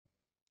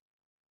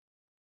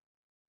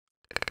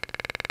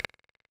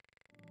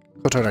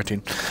KOTOR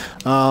 19.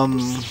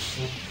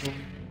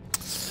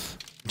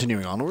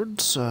 Continuing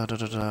onwards. Da da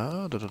da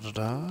da da da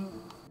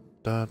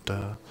da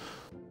da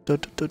da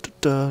da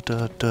da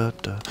da da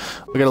da.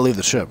 We gotta leave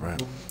the ship,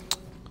 right?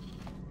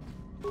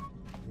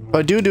 If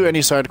I do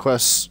any side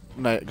quests,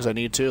 because I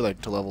need to,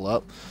 like, to level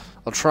up,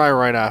 I'll try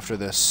right after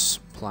this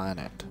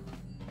planet.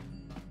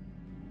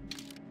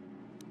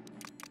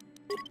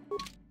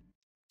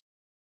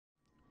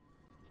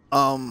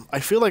 I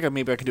feel like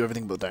maybe I can do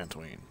everything but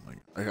Dantooine.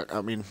 Like,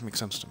 I mean, it makes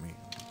sense to me.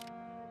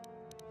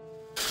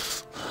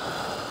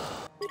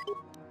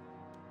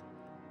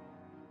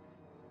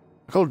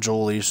 I call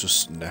Jolie's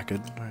just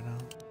naked right now.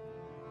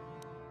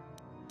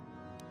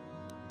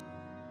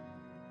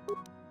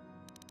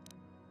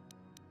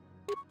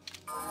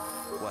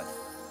 What?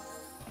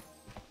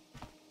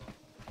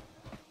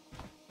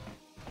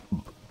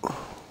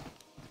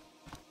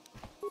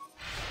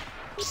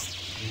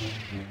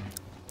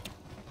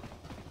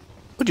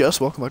 But yes,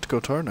 welcome back to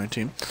KOTOR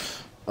 19.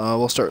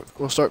 We'll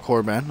start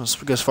core ban. Let's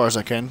get as far as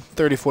I can.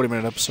 30-40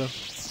 minute episode.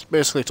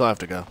 Basically till I have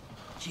to go.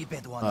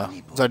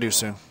 As I do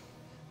soon.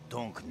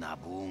 Donk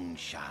nabung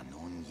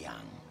shanun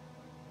yang.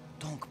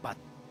 Donk pat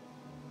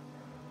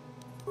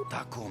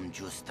takum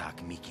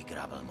justak miki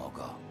grabal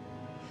mogo.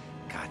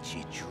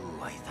 Kachi chu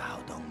ay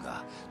thao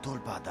donga.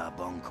 Tulpada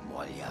bonk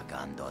molya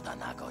gando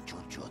danago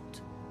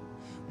chuchut.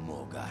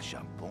 Moga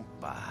shampunk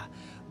pa.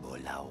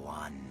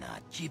 Bolawana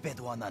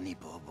chibedwana ni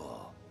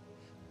bobo.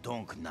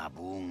 Donk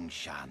nabung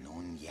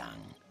shanun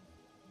yang.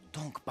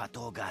 Donk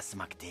patoga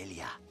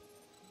smaktelia.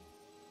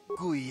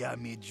 Kuya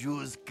mi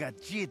juz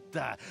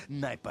kachita,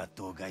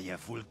 naipatoga ya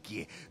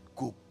fulki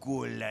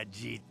kukula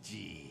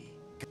jiji.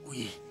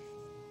 Ui,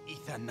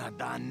 ita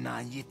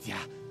nadana yitya,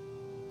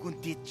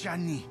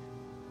 kuntichani.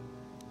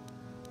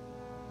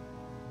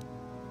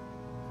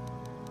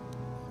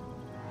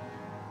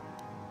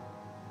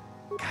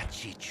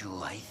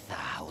 Kachichu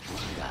aitha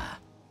udunga.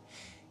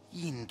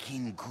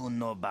 Yinkin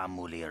kuno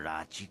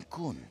bamulira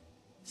chikun,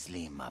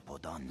 slima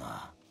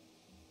podona.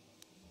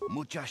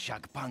 Mucha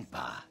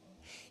shagpangpa.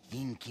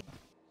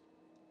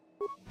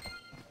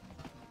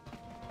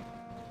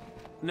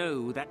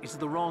 No, that is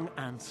the wrong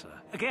answer.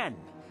 Again,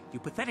 you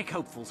pathetic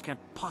hopefuls can't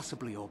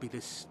possibly all be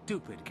this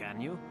stupid, can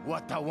you?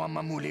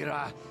 Watawama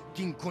mulira,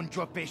 king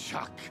kunjope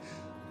shak.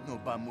 No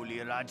ba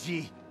mulira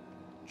ji.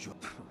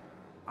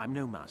 I'm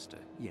no master,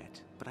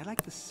 yet, but I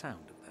like the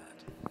sound of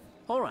that.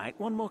 All right,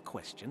 one more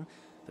question.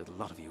 That a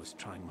lot of you is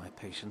trying my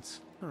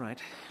patience. All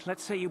right,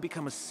 let's say you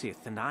become a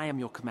Sith and I am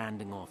your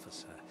commanding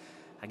officer.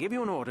 I give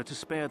you an order to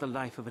spare the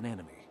life of an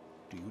enemy.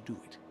 Do you do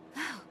it?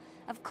 Oh,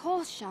 of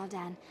course,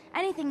 Shardan.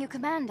 Anything you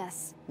command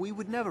us. We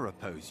would never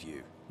oppose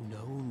you.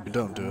 No,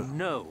 Don't do it.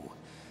 No.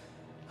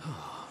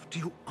 Do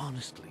you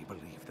honestly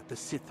believe that the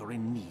Sith are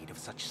in need of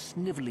such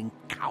sniveling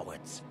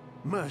cowards?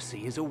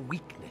 Mercy is a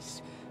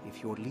weakness.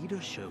 If your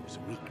leader shows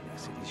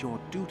weakness, it is your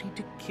duty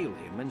to kill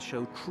him and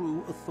show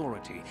true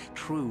authority,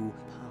 true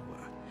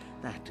power.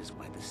 That is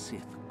why the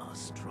Sith are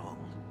strong.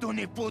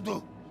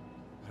 Tunipudu!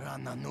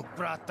 Rana no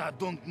prata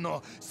don't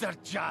know,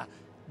 sercha.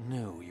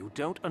 No, you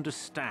don't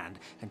understand,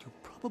 and you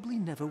probably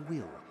never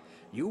will.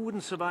 You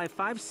wouldn't survive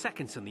 5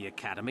 seconds in the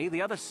academy.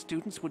 The other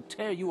students would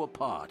tear you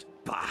apart.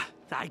 Bah!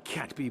 I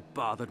can't be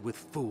bothered with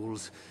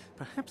fools.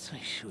 Perhaps I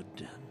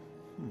should...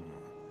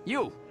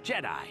 You,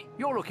 Jedi!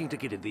 You're looking to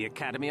get in the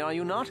academy, are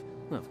you not?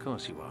 Well, of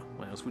course you are.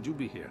 Why else would you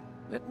be here?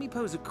 Let me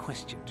pose a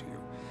question to you.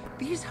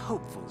 These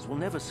hopefuls will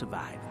never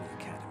survive in the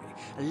academy.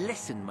 A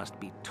lesson must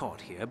be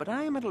taught here, but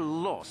I am at a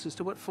loss as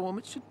to what form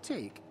it should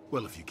take.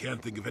 Well, if you can't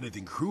think of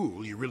anything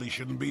cruel, you really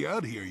shouldn't be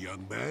out here,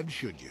 young man,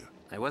 should you?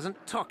 I wasn't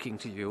talking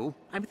to you.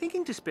 I'm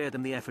thinking to spare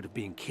them the effort of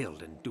being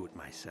killed and do it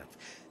myself.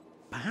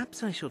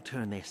 Perhaps I shall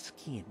turn their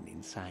skin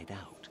inside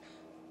out.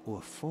 Or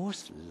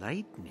force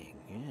lightning.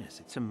 Yes,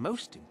 it's a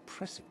most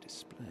impressive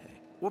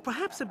display. Or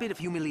perhaps a bit of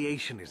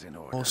humiliation is in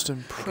order. Most I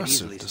could impressive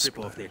easily display.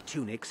 strip off their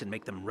tunics and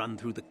make them run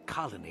through the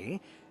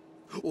colony.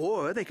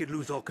 Or they could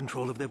lose all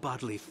control of their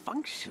bodily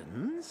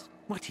functions.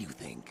 What do you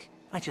think?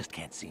 I just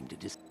can't seem to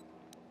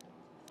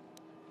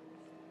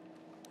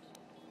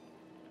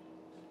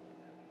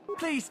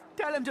Please,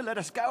 tell him to let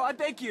us go, I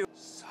beg you.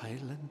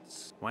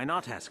 Silence? Why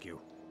not, ask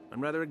you? I'm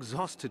rather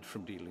exhausted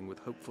from dealing with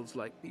hopefuls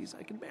like these.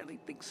 I can barely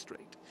think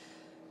straight.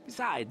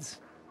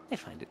 Besides, I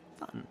find it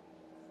fun.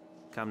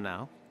 Come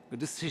now, a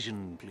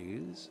decision,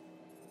 please.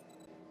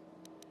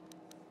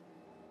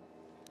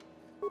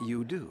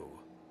 You do?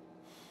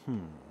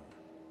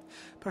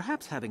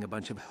 Perhaps having a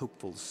bunch of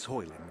hopefuls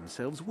soiling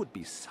themselves would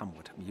be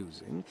somewhat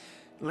amusing.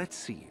 Let's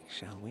see,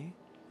 shall we?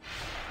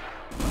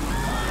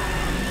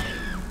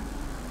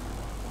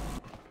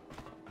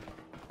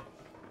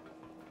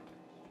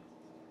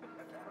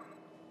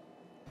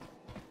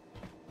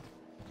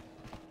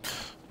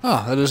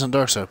 Ah, that isn't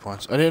dark side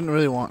points. I didn't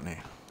really want any.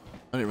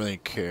 I didn't really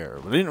care,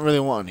 but I didn't really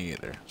want any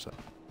either, so.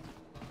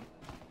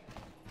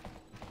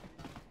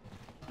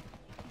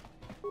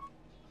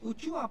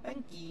 Uchua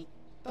penki,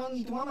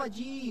 tang itwama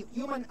ji,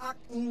 human act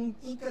in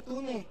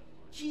ikatune,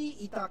 chi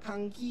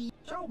itakanki,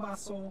 chau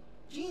baso,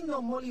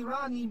 chino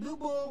molirani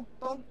bubo,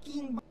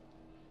 tonkin.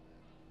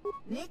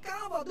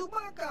 Nekawa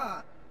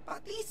dubaka.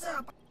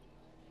 Patisa.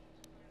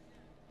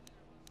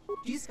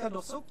 Jiska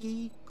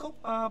dosoki.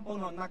 Kopa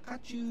bono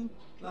nakachu.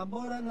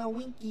 Labora na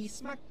winki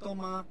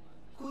smaktoma.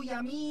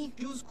 Kuyami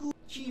jusku.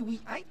 Chiwi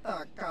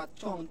aita ka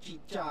chong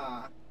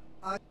chicha.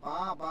 At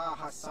Baba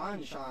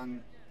Hassan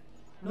shan.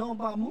 No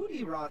ba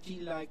muri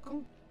rachi lai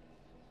kung.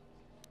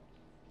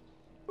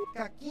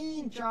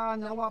 Kakinja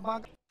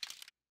nawabaga.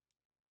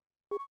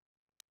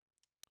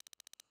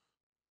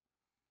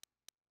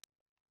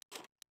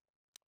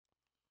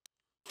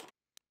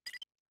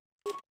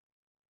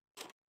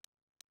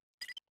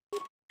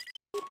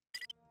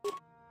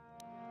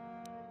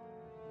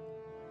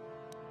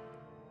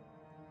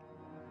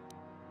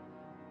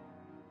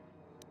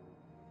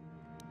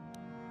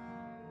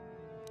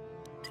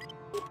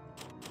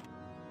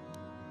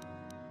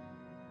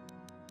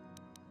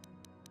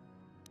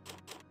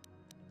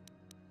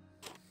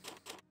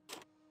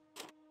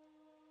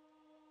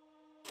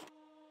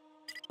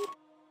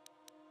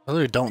 I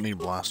really don't need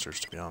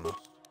blasters, to be honest.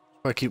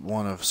 I keep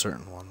one of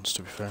certain ones,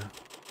 to be fair.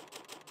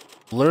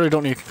 Literally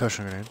don't need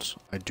concussion grenades.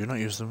 I do not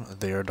use them.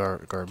 They are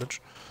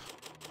garbage.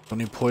 Don't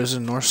need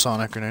poison nor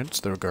sonic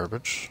grenades. They're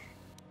garbage.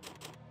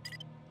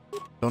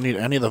 Don't need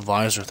any of the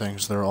visor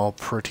things. They're all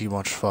pretty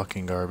much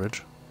fucking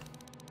garbage.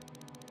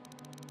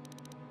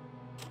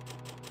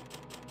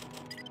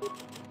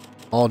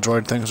 All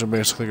droid things are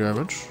basically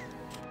garbage.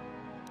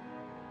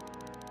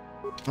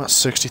 I'm at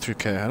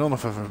 63k. I don't know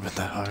if I've ever been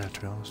that high,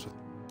 to be honest with you.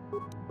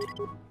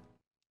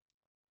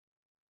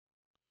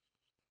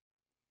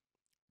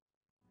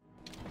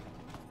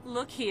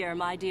 Look here,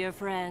 my dear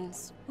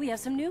friends. We have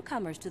some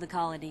newcomers to the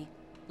colony,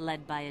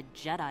 led by a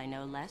Jedi,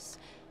 no less.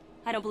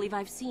 I don't believe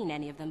I've seen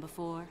any of them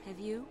before, have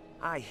you?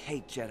 I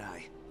hate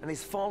Jedi, and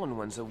these fallen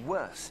ones are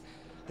worse.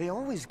 They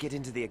always get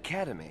into the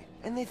academy,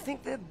 and they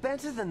think they're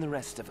better than the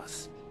rest of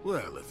us.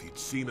 Well, if you'd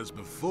seen us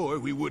before,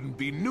 we wouldn't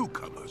be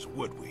newcomers,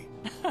 would we?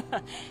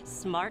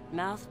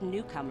 Smart-mouthed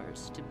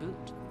newcomers, to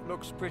boot.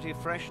 Looks pretty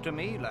fresh to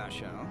me,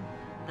 Lasho.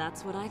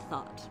 That's what I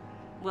thought.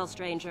 Well,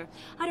 stranger,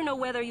 I don't know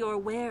whether you're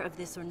aware of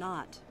this or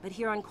not, but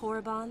here on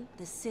Korriban,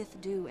 the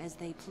Sith do as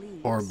they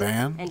please.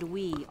 Korriban? And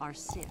we are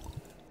Sith.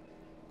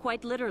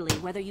 Quite literally,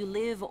 whether you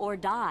live or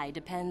die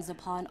depends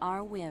upon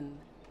our whim.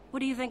 What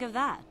do you think of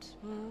that,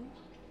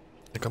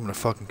 Think I'm gonna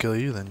fucking kill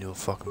you, then you'll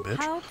fucking bitch.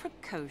 How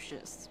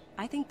precocious.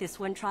 I think this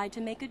one tried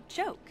to make a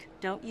joke,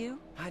 don't you?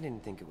 I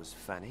didn't think it was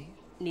funny.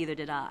 Neither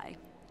did I.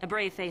 A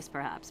brave face,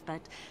 perhaps,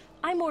 but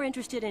I'm more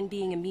interested in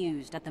being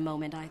amused at the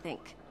moment, I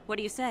think. What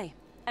do you say?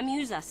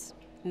 Amuse us.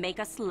 Make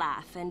us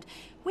laugh, and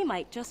we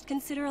might just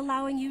consider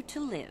allowing you to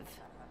live.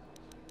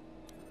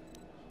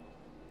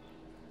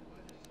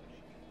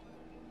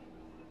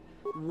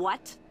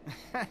 What?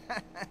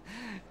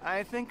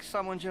 I think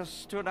someone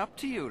just stood up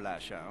to you,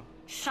 Lasho.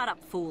 Shut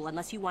up, fool,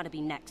 unless you want to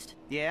be next.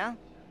 Yeah?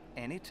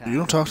 Anytime. You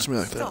don't talk to me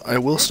like that. I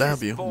will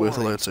stab you with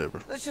a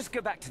lightsaber. Let's just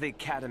go back to the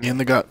academy. In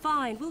the gut.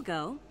 Fine, we'll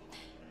go.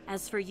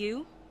 As for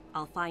you,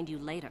 I'll find you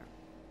later.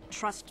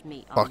 Trust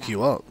me on Fuck that.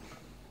 you up.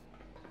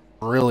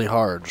 Really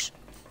hard.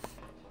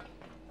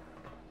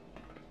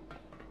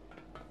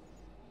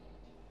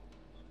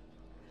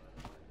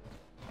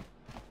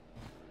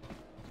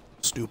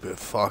 Stupid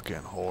fucking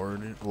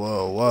horde.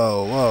 Whoa,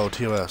 whoa, whoa.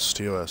 TOS,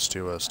 TOS,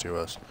 TOS,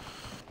 TOS.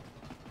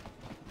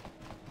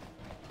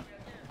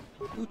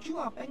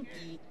 Uchua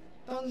penki.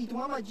 Tong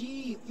ituama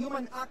ji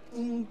human act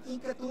in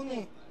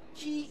ikatune.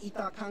 Chi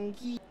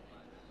itakanki.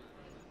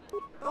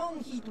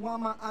 Tong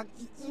hituama ak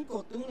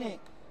inkotune.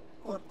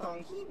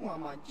 Kortong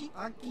hiwama ji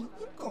aki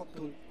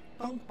inkotun.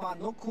 Tong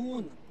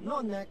panokun.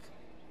 Nonek.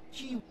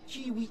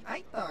 Chi wi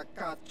aita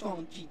ka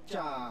chong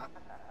chicha.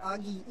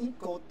 Agi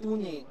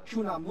inkotune.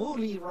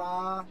 Chunamuri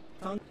ra.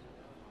 Tong.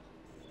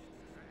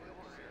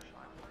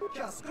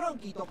 Just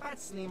cronky to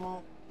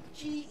patslimo.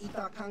 Chi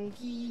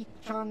itakanki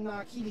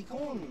chana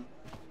kilikon.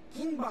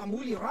 Kinba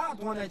muli ra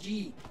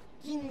tuanaji.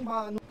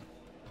 Kinba no.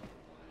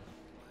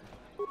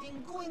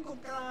 Tinguin ko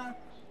ka.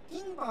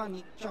 Kinba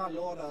ni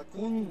chalora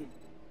kun.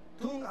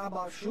 Tung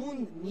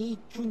abashun ni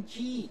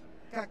chunchi.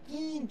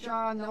 Kakin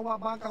cha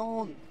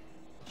nawabakaon.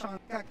 Chan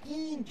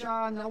kakin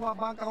cha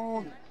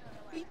nawabakaon.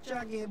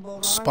 Pichage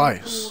borang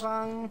Spice.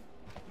 kurang.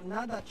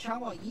 Nada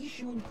chawa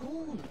yishun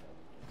kun.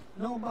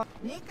 No ba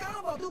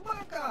nekawa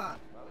dubaka.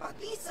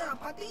 Patisa,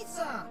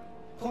 patisa.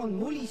 Kon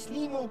mulis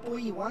limo po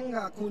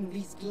iwanga kun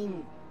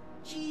riskin.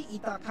 Chi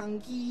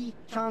itakanki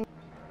chan.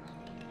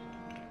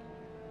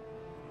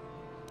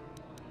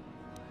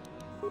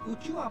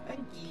 Uchua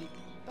penki.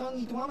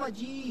 Tong ituama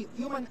ji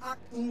human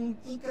act in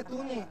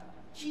ikatune.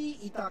 Chi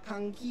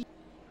itakanki.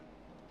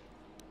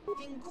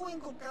 Tinguin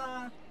ko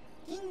ka.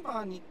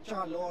 Kinba ni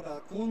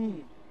chalora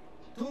kun.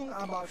 Tung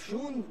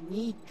abashun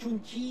ni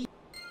chunchi.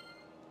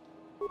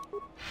 I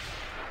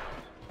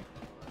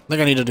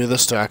think I need to do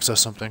this to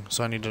access something.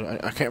 So I need to.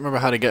 I can't remember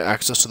how to get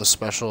access to the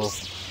special.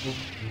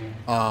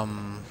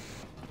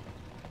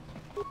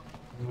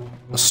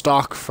 The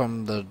stock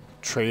from the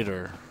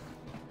trader.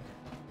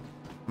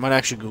 I might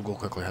actually Google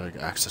quickly how to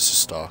get access to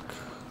stock.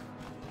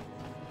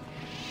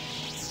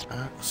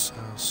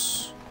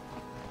 Access.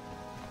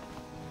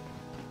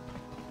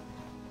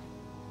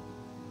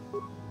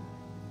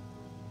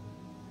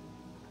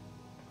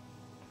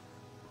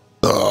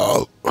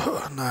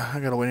 Nah,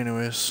 I gotta wait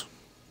anyways.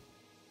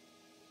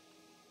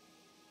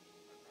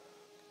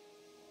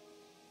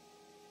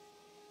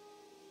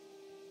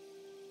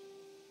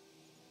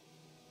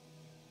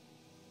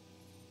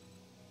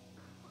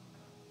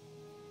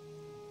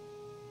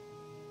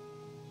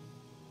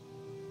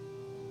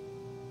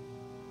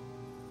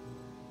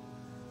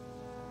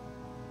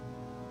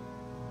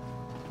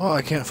 Oh,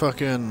 I can't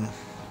fucking...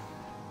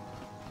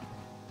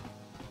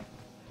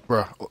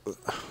 Bruh.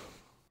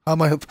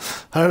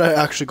 How did I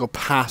actually go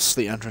past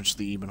the entrance to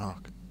the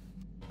Ebenhawk?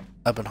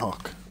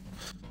 Ebenhawk.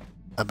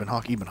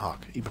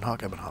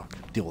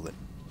 Deal with it.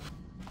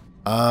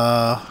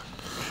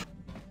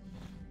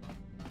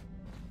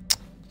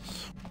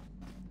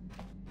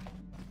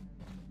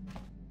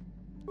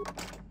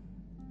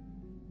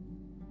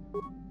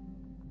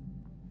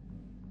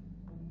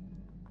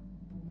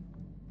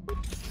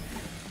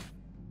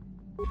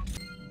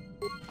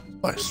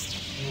 Nice.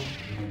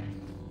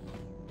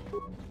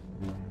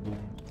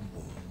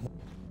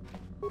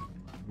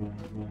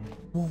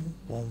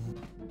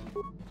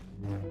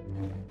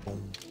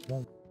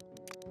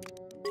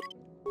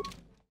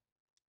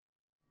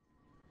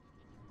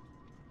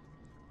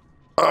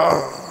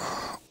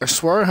 I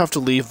swear I have to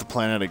leave the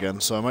planet again,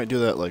 so I might do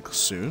that like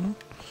soon.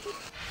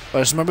 But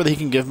I just remember that he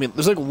can give me.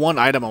 There's like one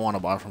item I want to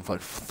buy from for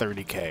like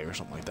 30k or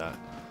something like that.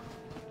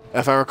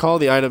 If I recall,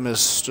 the item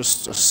is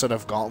just a set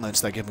of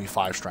gauntlets that give me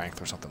 5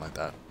 strength or something like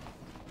that.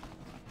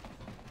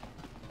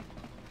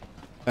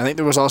 I think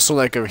there was also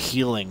like a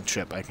healing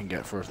chip I can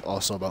get for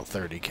also about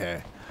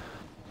 30k.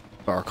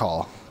 If I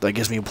recall, that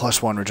gives me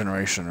 +1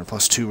 regeneration or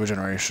 +2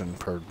 regeneration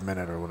per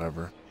minute or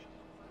whatever.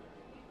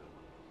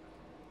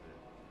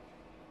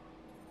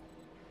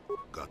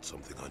 Got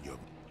something on your...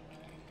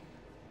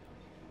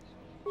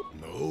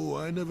 No,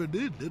 I never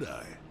did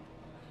I?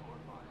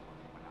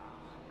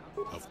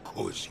 Of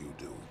course you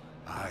do.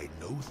 I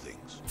know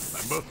things,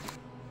 remember?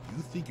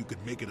 You think you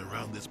could make it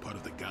around this part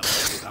of the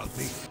galaxy without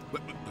me?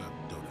 But,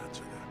 don't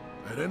answer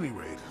that. At any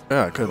rate,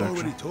 yeah, I could I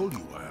already actually. told you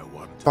why I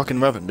wanted to. Fucking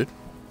Revan, dude.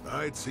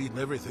 I'd seen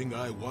everything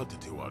I wanted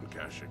to on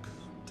Kashyyyk.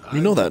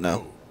 You know that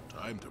now.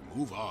 Time to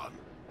move on.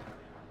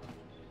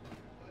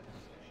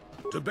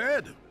 To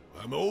bed.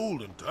 I'm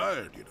old and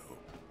tired, you know.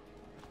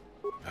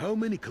 How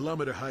many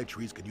kilometer-high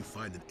trees can you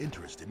find an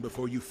interest in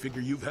before you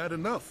figure you've had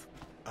enough?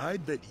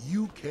 I'd bet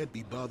you can't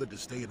be bothered to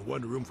stay in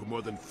one room for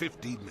more than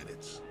 15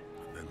 minutes.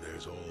 And then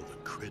there's all the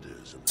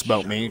critters and It's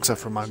about me,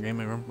 except for my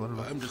gaming room.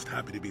 I'm just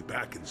happy to be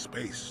back in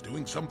space,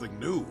 doing something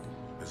new.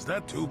 Is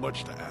that too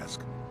much to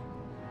ask?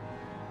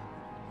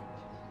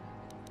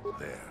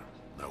 There.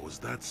 Now, was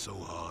that so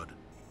hard?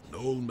 An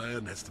old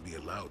man has to be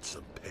allowed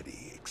some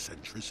petty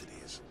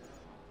eccentricities.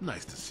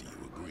 Nice to see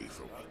you agree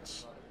for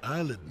once.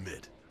 I'll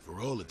admit,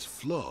 for all its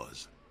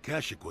flaws,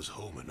 Kashyyyk was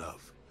home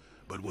enough.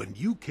 But when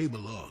you came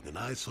along and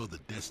I saw the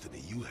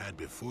destiny you had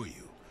before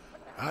you,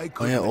 I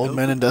couldn't... Oh yeah, old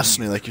man in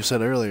Destiny, like you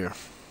said earlier.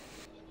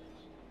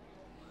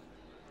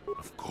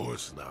 Of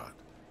course not.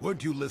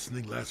 Weren't you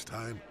listening last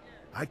time?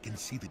 I can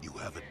see that you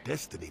have a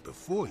destiny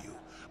before you,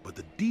 but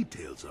the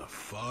details are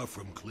far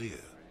from clear.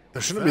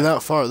 It shouldn't be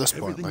that far at this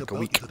point, Everything like a about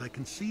week. you that I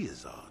can see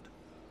is odd.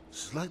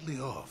 Slightly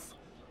off,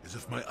 as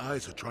if my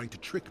eyes are trying to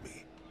trick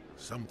me.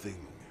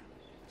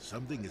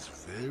 Something is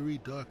very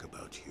dark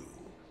about you.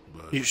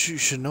 But You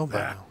should know by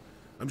now.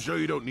 I'm sure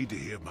you don't need to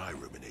hear my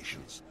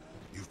ruminations.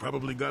 You've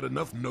probably got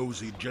enough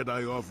nosy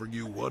Jedi offering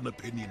you one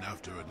opinion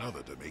after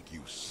another to make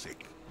you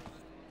sick.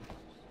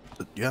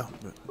 Yeah.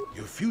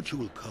 Your future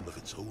will come of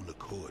its own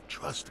accord,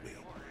 trust me.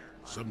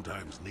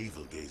 Sometimes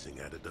navel-gazing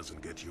at it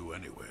doesn't get you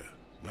anywhere.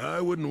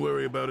 I wouldn't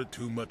worry about it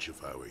too much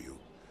if I were you.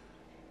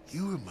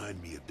 You remind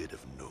me a bit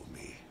of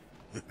Nomi.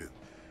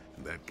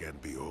 That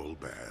can't be all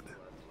bad.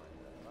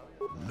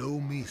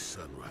 Nomi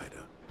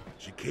Sunrider.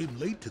 She came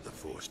late to the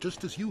Force,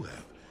 just as you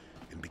have,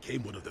 and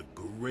became one of the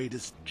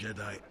greatest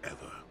Jedi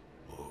ever.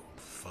 Oh,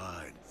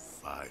 fine,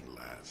 fine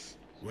lass.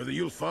 Whether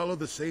you'll follow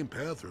the same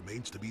path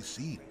remains to be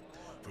seen.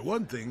 For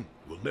one thing,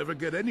 we'll never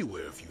get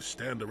anywhere if you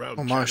stand around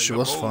Oh my, she chatting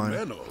was up old fine.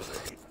 men all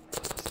day.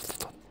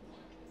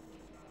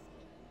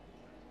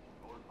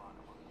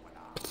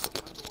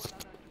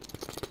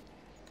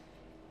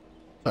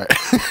 Alright.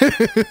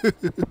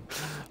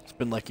 It's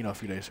been like, a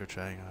few days here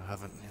chatting. I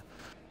haven't. Yeah.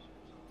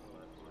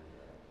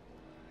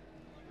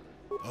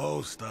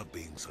 Oh, stop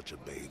being such a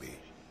baby.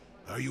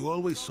 Are you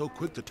always so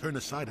quick to turn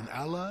aside an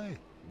ally?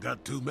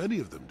 Got too many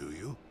of them, do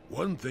you?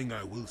 One thing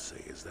I will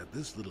say is that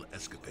this little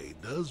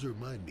escapade does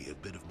remind me a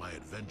bit of my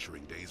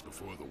adventuring days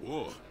before the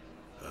war.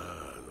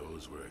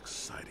 Those were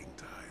exciting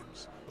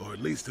times. Or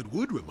at least it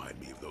would remind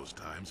me of those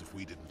times if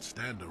we didn't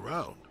stand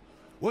around.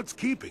 What's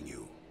keeping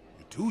you?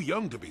 You're too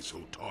young to be so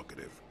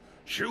talkative.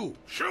 Shoo!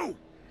 Shoo!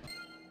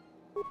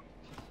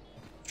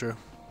 True.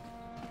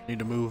 Need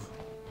to move.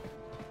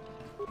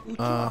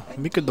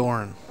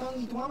 Mikadorn.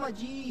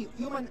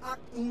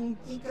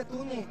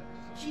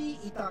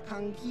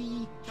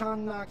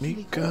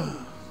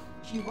 Mika.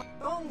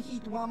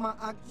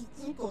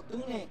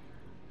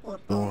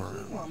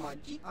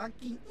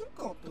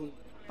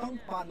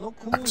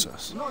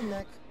 Access.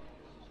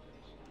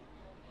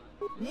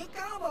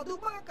 Nekawa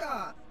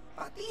dubaka!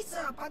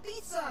 Patisa,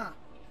 patisa!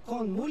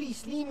 Kon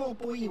mulis limo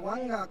poi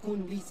wanga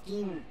kun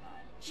biskin.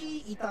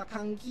 Chi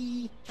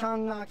itakanki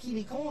changa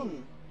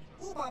kilikon.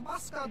 Uba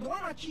baska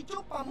duana chi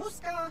chopa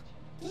muska.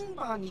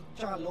 Kinba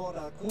nikcha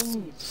lora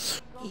kun.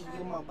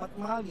 Iyuma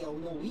batmalyaw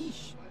no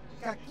wish.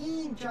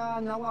 Kakin cha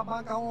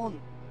nawabagaon.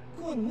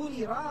 Kun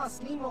muli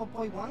ras limo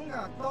poi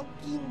wanga tok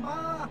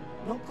kinba.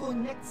 No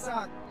kun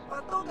neksak.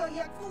 Patoga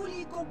yak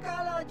fuli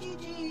kokala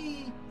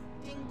jiji.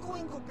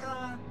 Tingkuin ko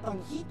ka,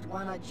 tong hit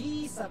wana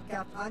ji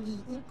sarkat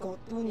agi inko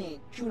tune,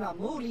 chuna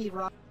muri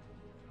ra.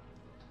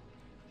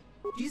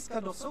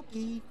 Jiska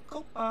dosoki,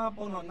 kopa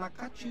bono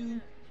nakachu,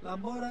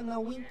 labora na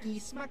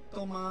winki smack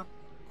toma,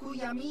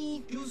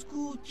 kuyami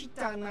jusku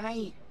chita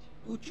nai,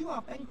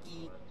 uchua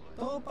penki,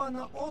 topa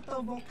na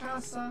oto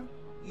vokasa,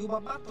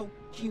 yubabato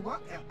chiwa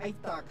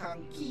aita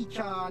kang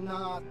kicha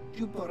na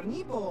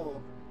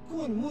chupornibo.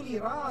 Kun muli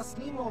ras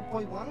limo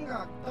poi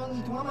wanga tang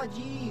itwama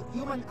ji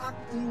human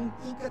act in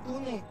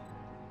ikatune.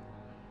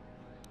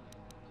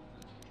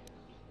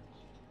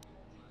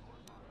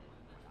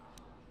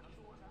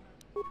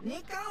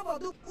 Nekawa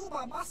du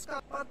uba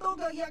baska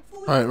patoga yak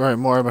fu. Right,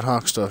 more about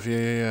Hawk stuff.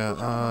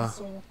 Yeah.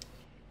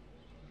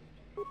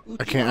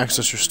 I can't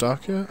access your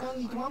stock yet?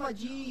 Tang itwama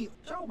ji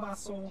ciao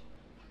baso.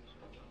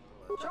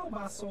 Ciao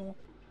baso.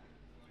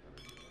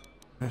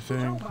 I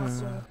think,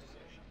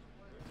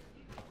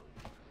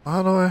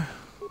 how do I?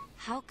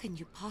 How can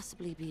you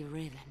possibly be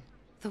Raven?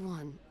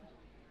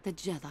 The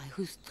Jedi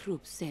whose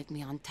troops saved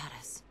me on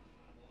Taris.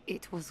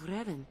 It was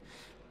Raven,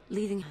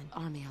 leading an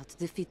army out to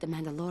defeat the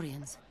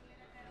Mandalorians.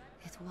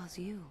 It was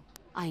you.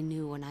 I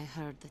knew when I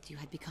heard that you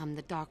had become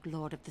the Dark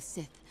Lord of the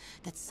Sith,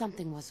 that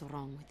something was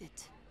wrong with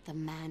it. The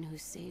man who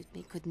saved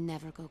me could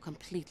never go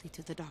completely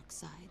to the dark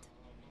side.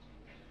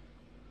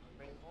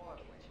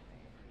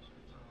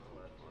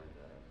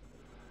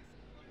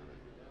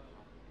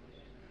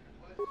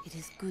 It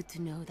is good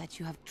to know that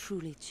you have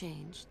truly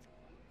changed.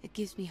 It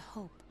gives me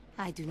hope.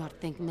 I do not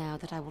think now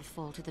that I will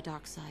fall to the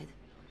dark side.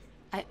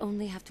 I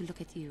only have to look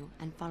at you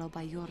and follow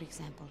by your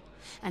example,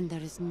 and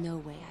there is no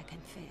way I can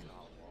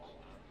fail.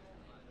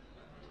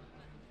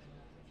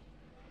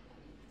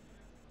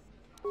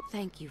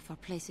 Thank you for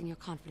placing your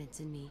confidence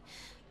in me.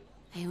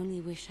 I only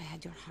wish I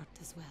had your heart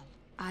as well.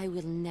 I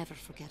will never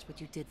forget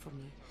what you did for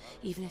me,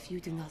 even if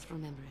you do not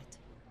remember it.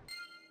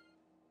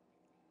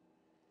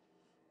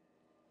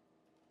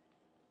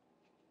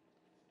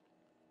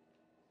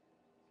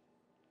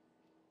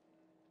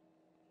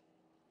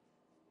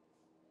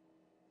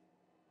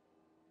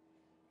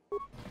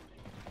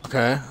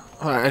 Okay.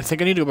 Alright, I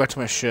think I need to go back to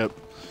my ship.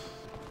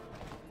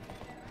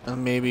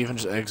 And maybe even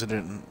just exit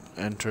it and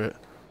enter it.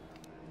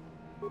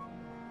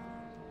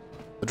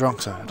 The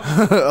drunk side.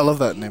 I love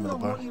that name of the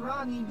bar.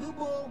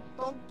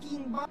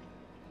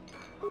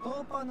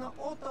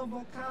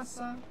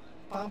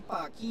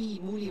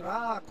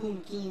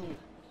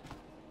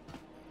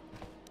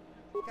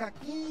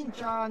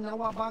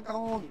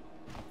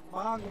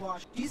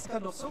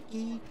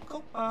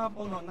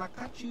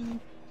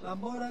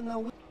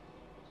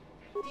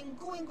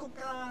 Tingkuin ko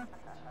ka,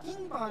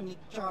 kinba ni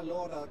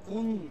Chalora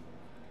kun.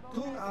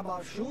 Kung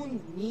abashun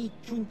ni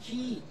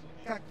chunchi,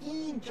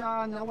 kakin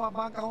cha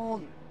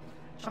nawabagaon.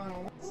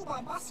 Chang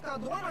uba baska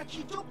duana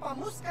chichopa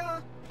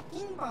muska,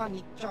 kinba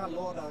ni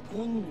Chalora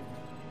kun.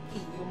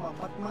 Iyuma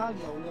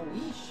batmalyaw no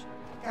wish,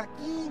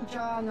 kakin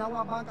cha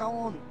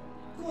nawabagaon.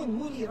 Kun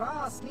muli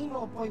ras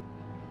limo poi.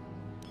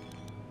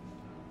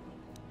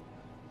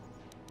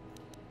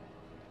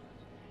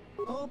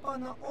 Topa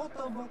na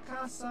oto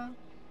bokasa,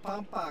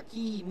 Pampa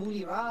ki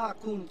mulira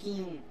kun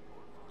kin.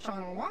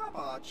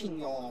 Changwaba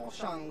chinyo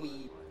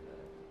shangwi.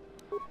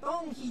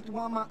 Tong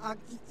hitwama ag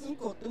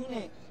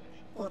inkotune.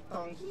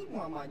 Potong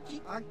hitwama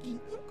ji ag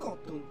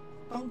inkotun.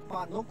 Tong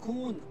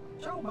panokun.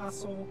 Ciao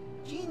baso.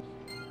 Chin.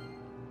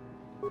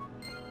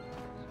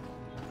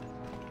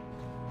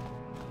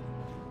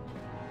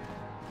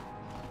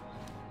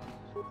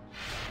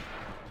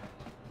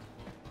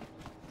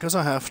 Because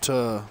I have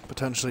to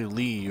potentially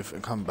leave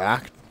and come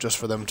back just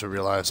for them to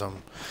realize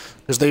I'm...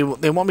 Because they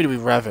want me to be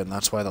Revan,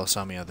 that's why they'll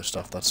sell me other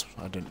stuff.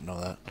 I didn't know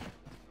that.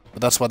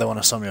 But that's why they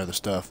want to sell me other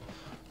stuff.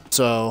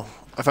 So,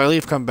 if I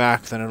leave, come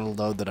back, then it'll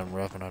load that I'm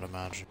Revan, I'd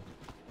imagine.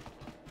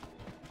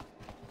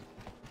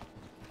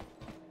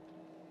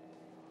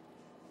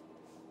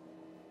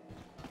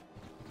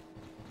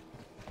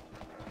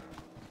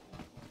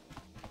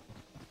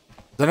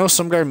 I know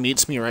some guy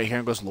meets me right here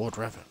and goes, Lord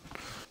Revan.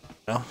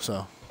 You know,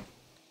 so...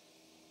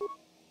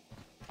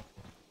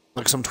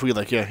 Like some tweet,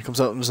 like, yeah, he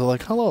comes out and is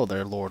like, hello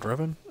there, Lord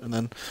Revan. And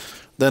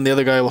then the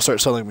other guy will start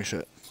selling me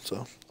shit.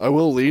 So, I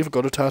will leave,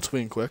 go to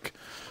Tatooine quick,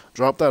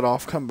 drop that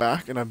off, come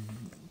back, and I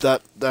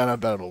bet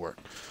it'll work.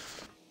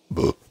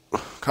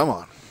 Come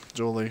on,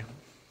 Jolie.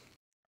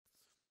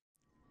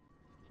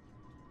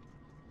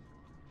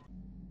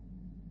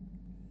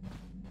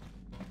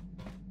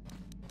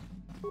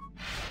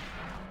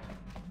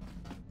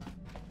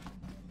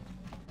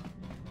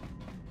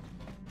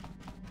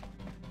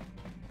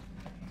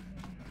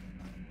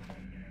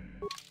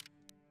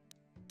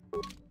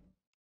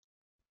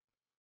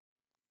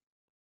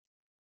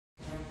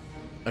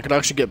 I could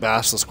actually get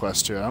Basilisk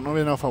Quest too. I don't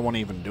really know if I want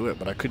to even do it,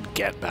 but I could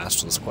get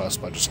Basilisk Quest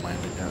by just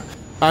landing here.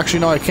 Actually,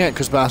 no, I can't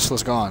because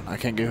Basilisk's gone. I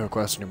can't give her a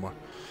quest anymore.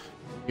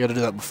 You gotta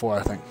do that before,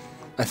 I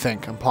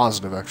think. I'm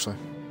positive, actually.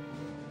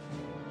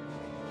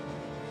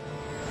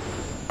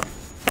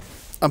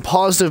 I'm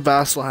positive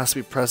Basilisk has to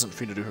be present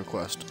for you to do her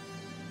quest.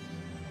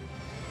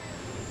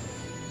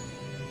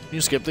 Can you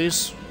skip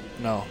these?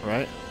 No,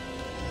 right?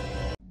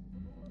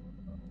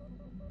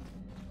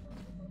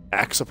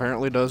 X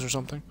apparently does or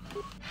something.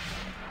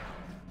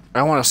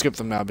 I want to skip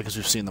them now because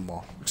we've seen them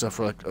all, except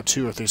for like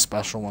 2 or 3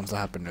 special ones that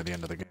happen near the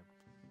end of the game.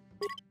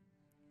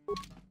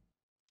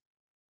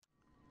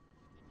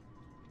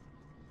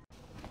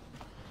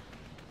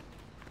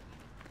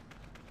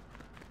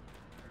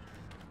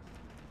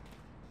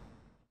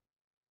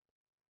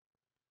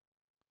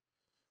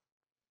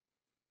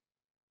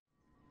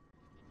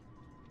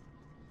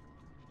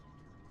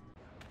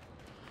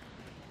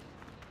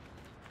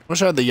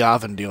 Wish I had the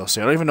Yavin DLC.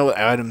 I don't even know what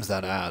items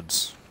that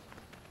adds.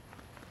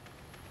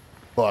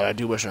 But I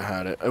do wish I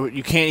had it.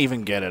 You can't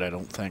even get it, I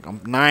don't think. I'm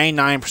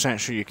 99%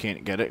 sure you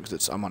can't get it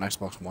because I'm on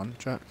Xbox One,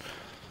 chat.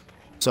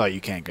 So you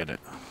can't get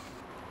it.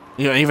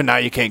 You know, even now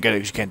you can't get it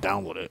because you can't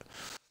download it.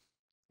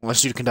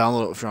 Unless you can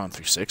download it if you're on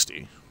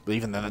 360. But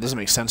even then, that doesn't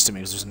make sense to me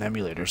because there's an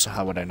emulator, so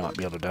how would I not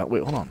be able to download?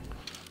 Wait, hold on.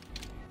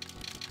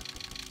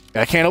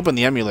 Yeah, I can't open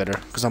the emulator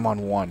because I'm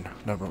on 1.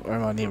 Never,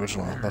 I'm on the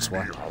original one, that's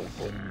why.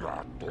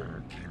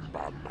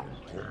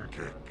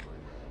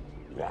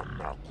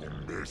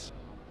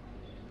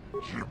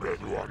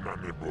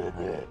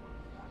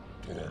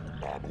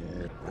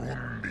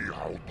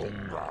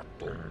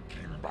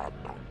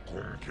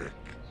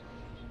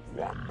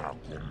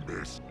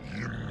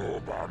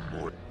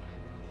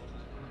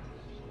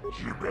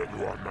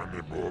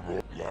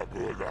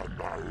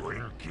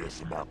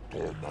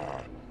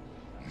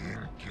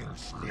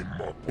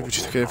 Give you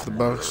 2K for the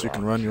bucks so you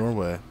can run your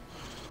way.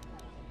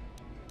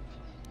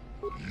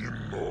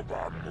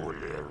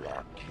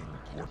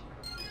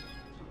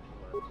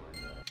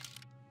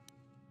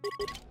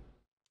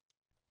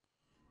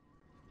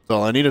 That's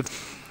all I needed.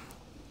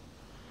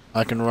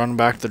 I can run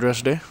back the rest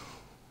of the day.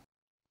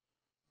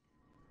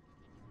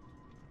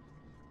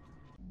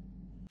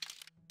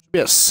 Should be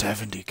at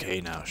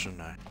 70K now,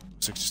 shouldn't I?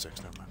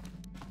 66, never mind.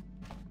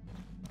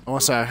 I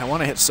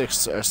want to hit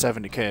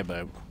 70K,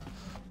 but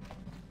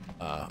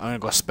I'm gonna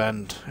go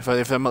spend. If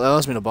it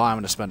allows me to buy, I'm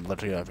gonna spend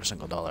literally every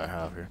single dollar I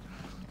have here.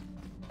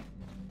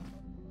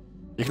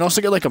 You can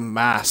also get like a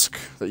mask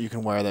that you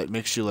can wear that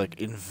makes you like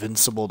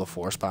invincible to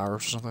force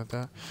powers or something like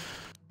that.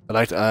 But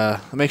like,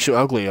 it makes you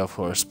ugly, of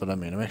course, but I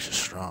mean, it makes you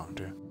strong,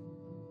 dude.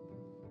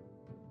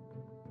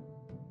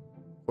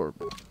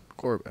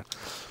 Corbin.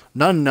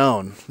 None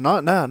known.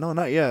 No,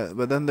 not yet.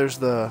 But then there's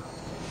the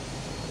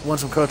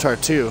ones from KOTOR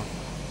 2.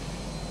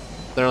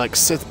 They're like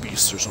Sith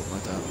beasts or something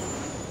like that.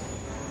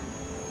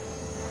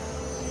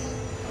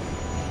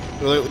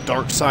 They're like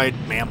dark side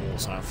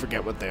mammals, and I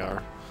forget what they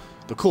are.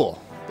 They're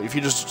cool. But if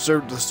you just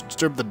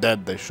disturb the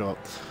dead, they show up.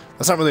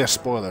 That's not really a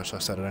spoiler, so I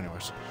said it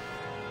anyways.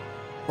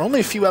 We're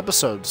only a few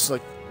episodes,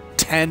 like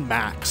 10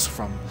 max,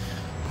 from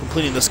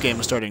completing this game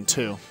and starting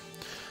 2.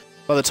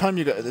 By the time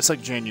you get, it's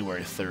like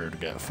January 3rd,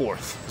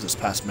 4th, because it's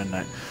past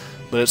midnight.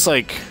 But it's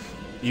like,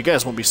 you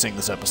guys won't be seeing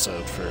this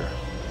episode for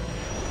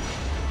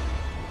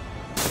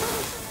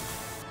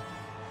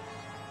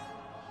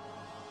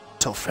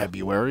till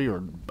February,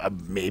 or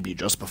maybe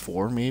just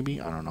before, maybe?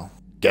 I don't know.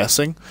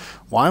 Guessing.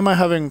 Why am I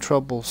having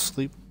trouble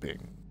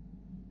sleeping?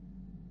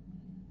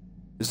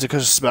 Is it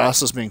because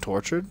Sebastian is being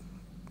tortured?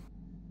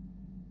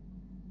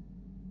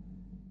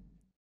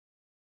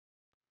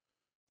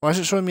 Why is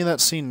it showing me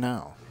that scene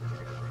now?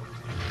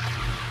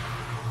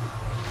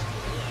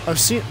 I've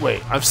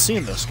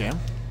seen this game.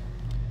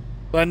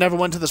 But I never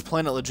went to this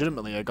planet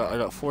legitimately. I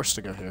got forced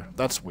to go here.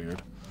 That's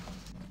weird.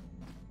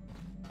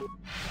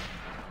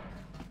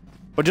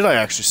 Or did I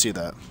actually see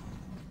that?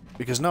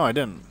 Because no, I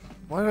didn't.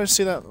 Why did I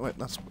see that? Wait,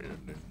 that's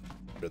weird, dude.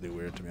 Really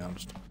weird, to be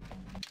honest.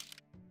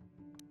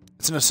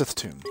 It's in a Sith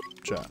tomb,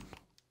 chat.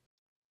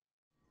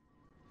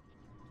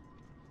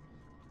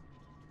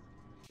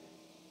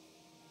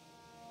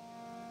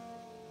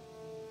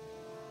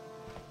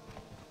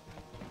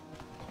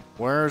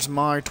 Where's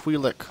my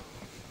Twi'lek?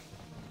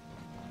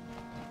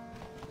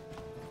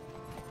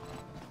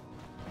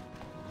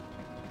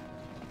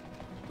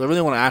 I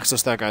really want to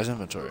access that guy's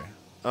inventory.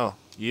 Oh,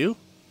 you?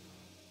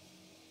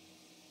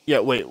 Yeah,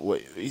 wait.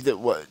 What?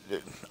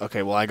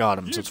 Okay, well, I got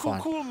him, so it's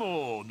fine.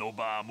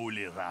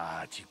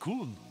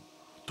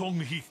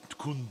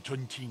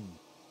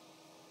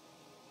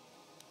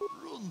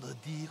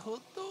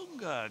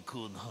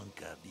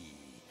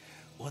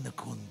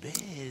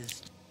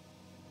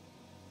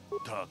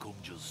 Ta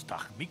kumjus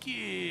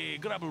takmiki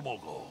grabul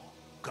mogo.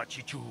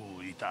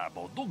 Kachichu ita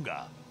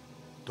bodunga.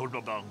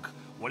 Tolbabank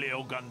wale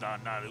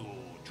oganda naru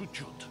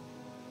chuchut.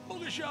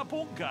 Mogesha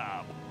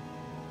ponka.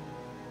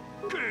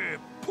 Ke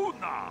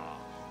puna.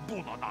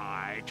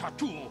 Bunanai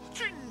chachu.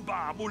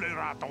 Chinba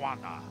mulera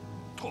tawana.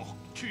 Tok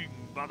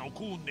chimba no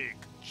kunik.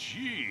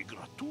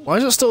 Why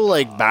is it still,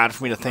 like, bad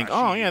for me to think,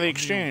 oh, yeah, the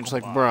exchange?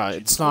 Like, bruh,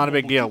 it's not a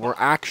big deal. We're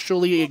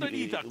actually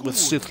with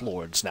Sith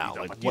Lords now.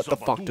 Like, what the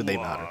fuck do they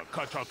matter?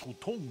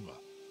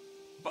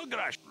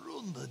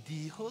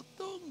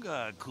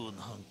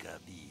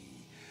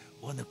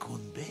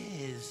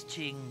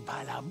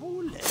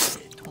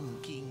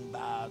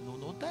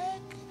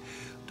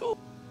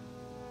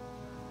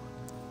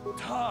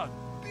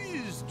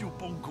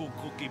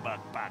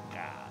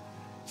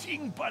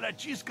 Ting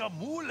palachisca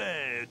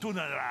mule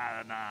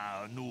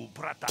tunarana nu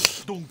prata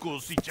dunko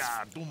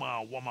sicha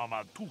duma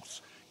wamama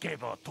tus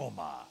keba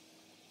toma.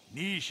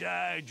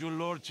 Nisha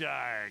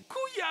julorcha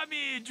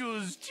kuyami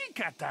juz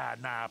chikata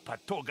na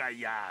patoga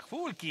ya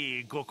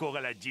fulki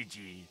gokogala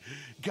jiji.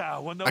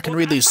 I can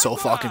read these so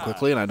fucking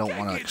quickly and I don't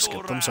want to like,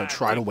 skip them, so I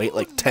try to wait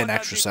like 10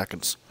 extra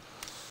seconds.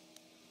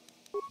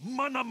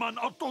 Manaman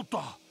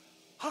atota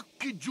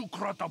hakki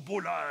jukrata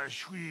bola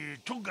shui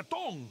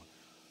chungatong.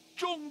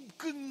 Jong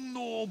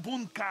no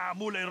bunka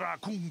mulera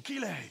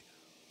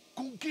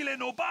kunkile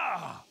no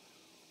ba.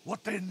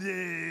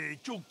 Watende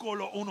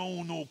chokolo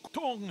ono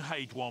tong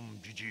haitwam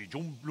jiji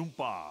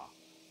lumpa.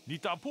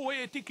 Nita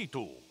poe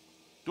tikito.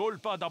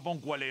 Dolpa da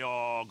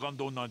bongwaleo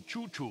gandona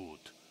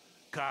chuchut.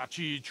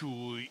 Kachi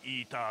chu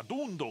ita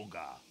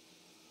dundonga.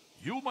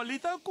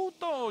 Yumalita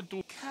kuto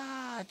tu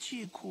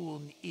kachi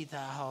kun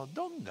ita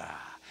hodonga.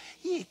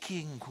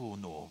 Yikin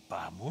kuno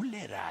ba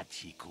mulera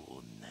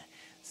chikun.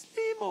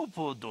 Slimo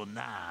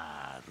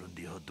podona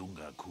rundi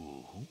hodunga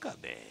ku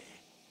hunkabe.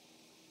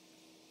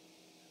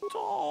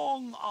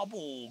 Tong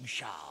abog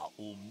sha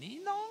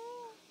ninong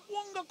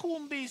wanga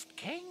kumbis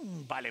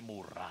king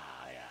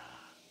balemuraya.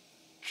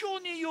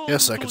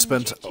 Yes, I could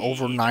spend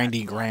over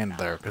 90 grand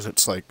there because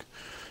it's like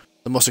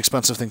the most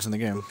expensive things in the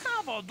game.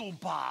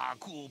 Kavadumpa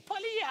ku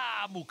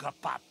palia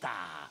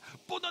mukapata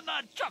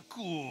podona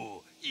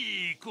chaku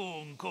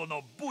ikung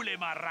kono bule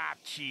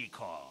marachi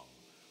kong.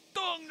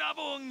 Tong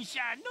nabong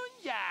siya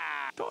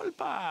nunya.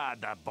 Tolpa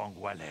da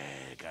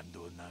bongwale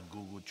gando ng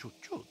gugu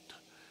chuchut.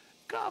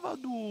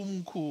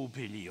 Kavadum ku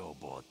pilio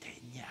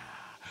botenya.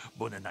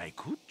 Bonanay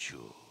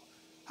kuchu.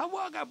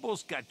 Hawaga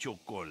boska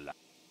chokola.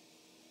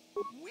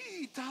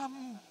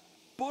 Witam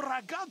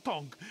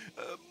boragatong.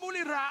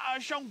 Mulira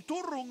siyang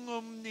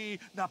turong ni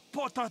na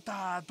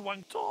potata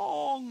tuwang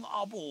tong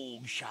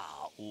abong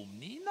siya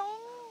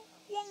ninong.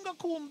 Wanga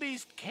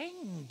kumbis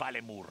king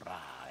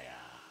balemuraya.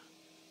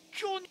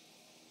 Chun.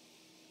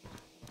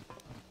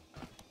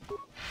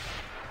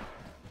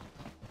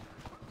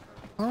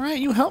 Alright,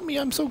 you help me,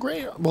 I'm so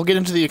great. We'll get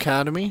into the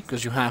academy,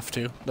 because you have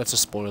to. That's a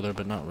spoiler,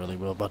 but not really.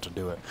 We're about to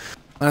do it.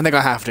 And I think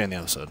I have to in the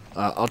episode.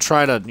 I'll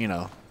try to, you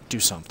know, do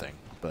something,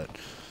 but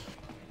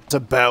it's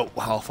about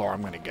how far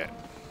I'm going to get.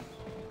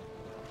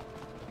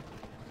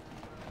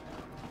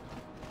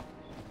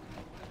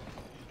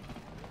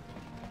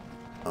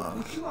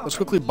 Let's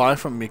quickly buy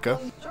from Mika.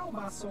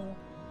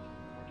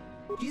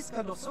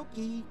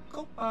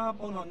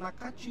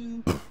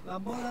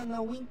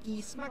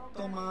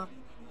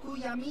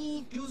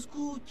 Kuyami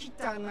Jusku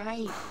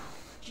Chitanai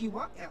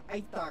Chiwa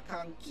Aita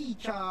Kang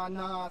Kicha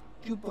na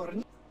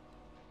Juporni.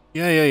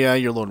 Yeah,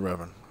 your Lord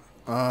Reverend.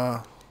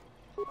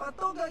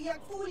 Patoga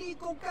Yakuli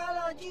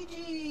Kokala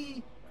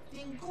Gigi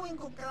Tinkuin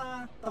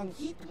Koka Tong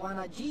Hit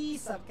Wana G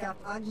Sabkat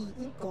Agi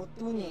Inko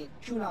Tune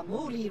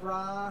Chunamuri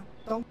Ra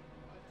Tong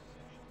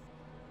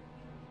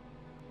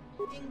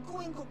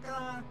Tinkuin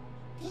Koka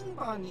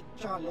Timba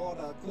Nikcha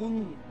Lora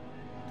Kun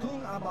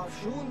Tung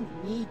Abashun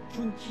Ni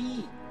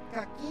Chunchi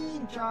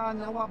Kakin cha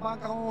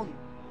nawabagaon.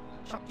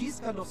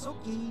 Chakiska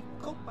dosoki,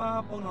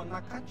 kopa bono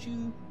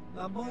nakachu,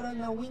 labora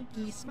na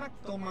winki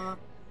smaktoma,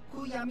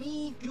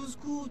 kuyami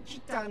jusku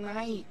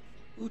chitanai,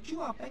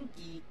 uchua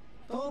penki,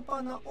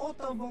 topa na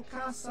oto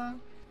bokasa,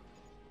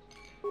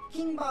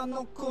 kimba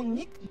no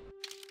konik.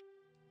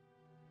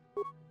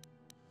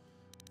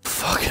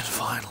 Fucking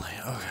finally,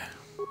 okay.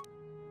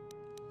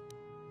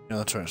 Yeah,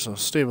 that's right, so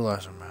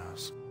stabilizer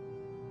mask.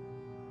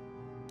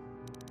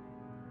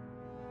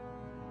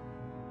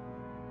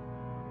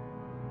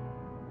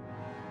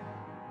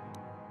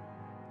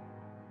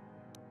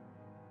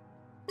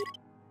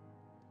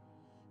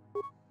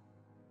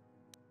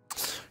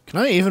 Can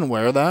I even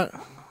wear that? I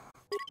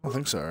don't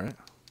think so, right?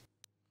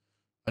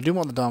 I do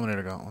want the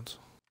Dominator gauntlets.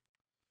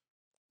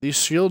 These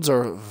shields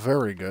are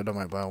very good. I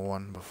might buy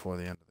one before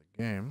the end of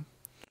the game.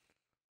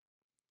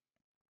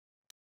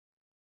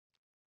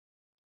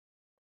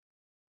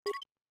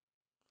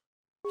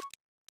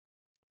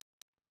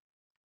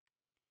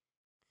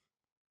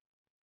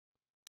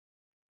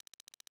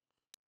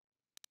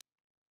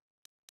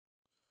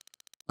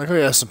 I like how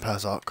he has some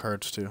Pazot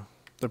cards too.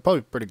 They're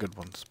probably pretty good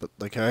ones, but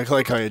like I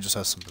like how he just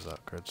has some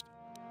Pazot cards.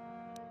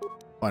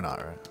 Why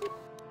not, right?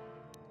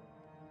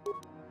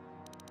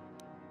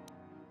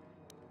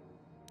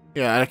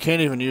 Yeah, I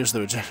can't even use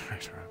the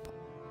regenerator.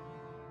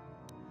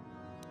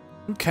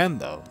 Who can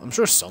though? I'm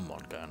sure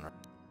someone can. Right?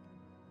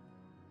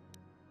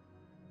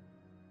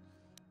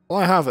 Well,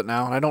 I have it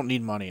now, and I don't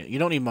need money. You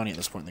don't need money at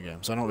this point in the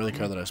game, so I don't really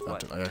care that I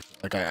spent it.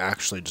 I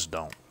actually just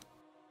don't.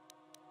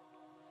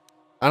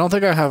 I don't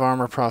think I have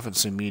armor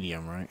proficiency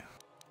medium, right?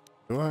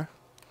 Do I?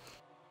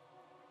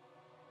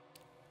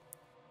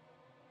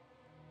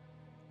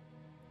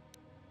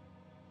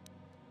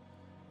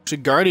 Actually,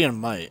 Guardian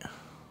might,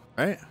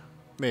 right?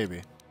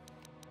 Maybe.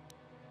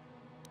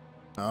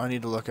 No, I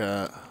need to look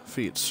at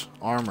feats.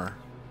 Armor.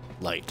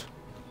 Light.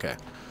 Okay.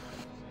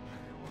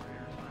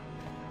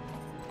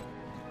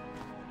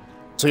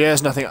 So yeah,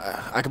 there's nothing.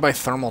 I could buy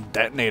thermal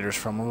detonators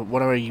from them, but what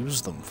do I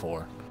use them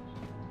for?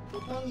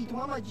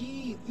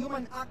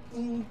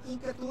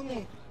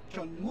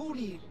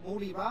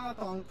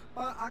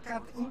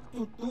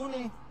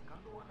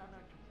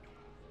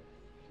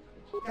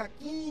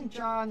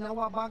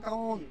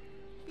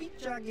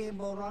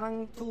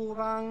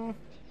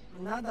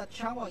 Nada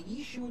chawa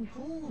yishun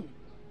kun.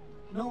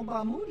 No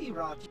ba muri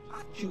raj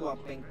achua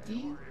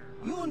pengti.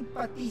 Yun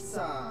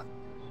patisa.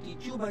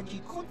 Dichuba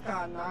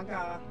jikotka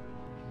naga.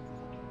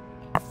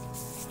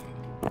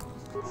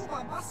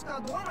 Uba baska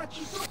dwara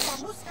chitopa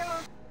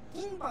muska.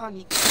 Inba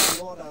ni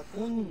kalora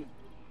kun.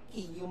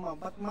 Ki yuma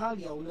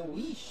batmalio no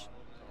ish.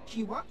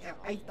 Chiwak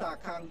aita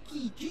kan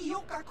ki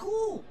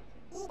jiyokaku.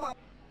 Uba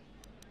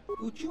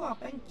uchua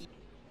pengti.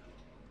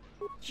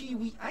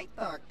 Chiwi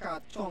aita ka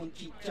chong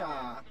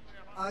chicha.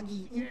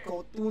 Agi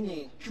inko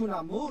tune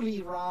chuna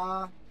muri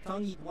ra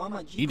tangi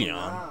wamaji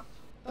na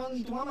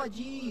tangi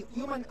wamaji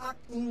human act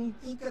in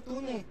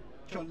inkatune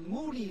chon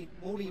muri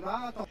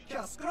ra to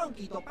just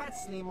cranky to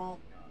patslimo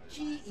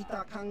chi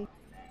itakan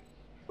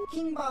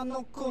kimba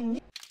no kon.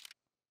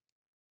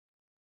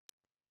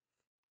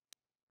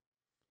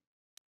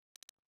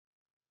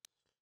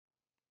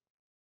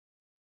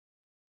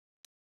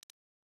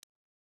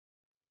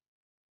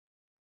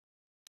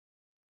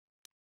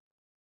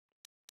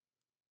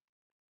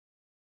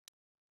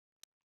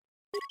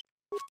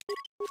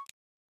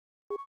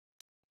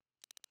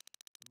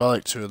 I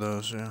like 2 of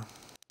those, yeah.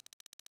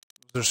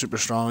 They're super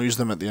strong. I'll use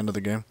them at the end of the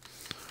game.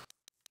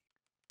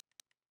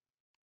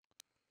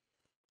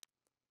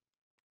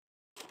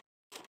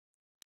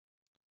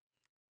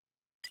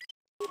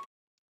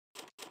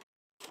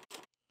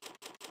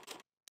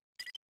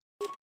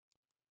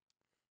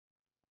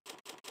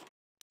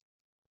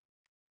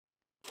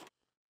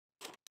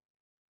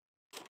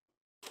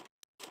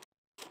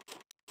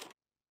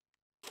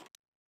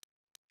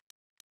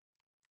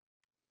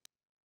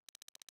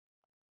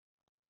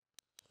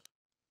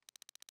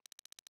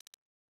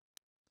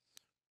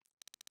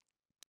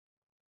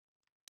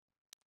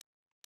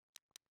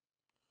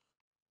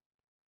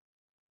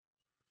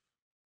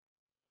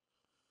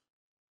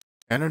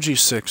 Energy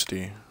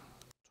 60.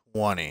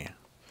 20.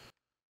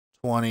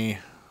 20.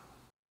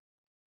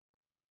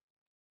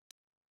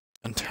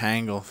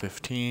 Entangle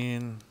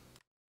 15.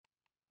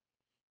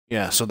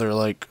 Yeah, so they're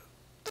like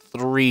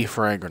 3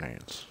 frag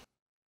grenades.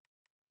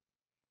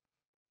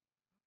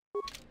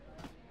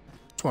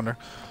 Just wonder.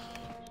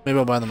 Maybe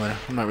I'll buy them later.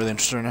 I'm not really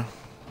interested right now.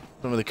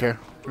 Don't really care,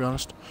 to be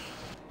honest.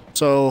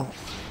 So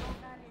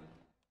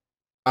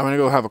I'm gonna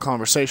go have a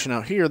conversation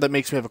out here that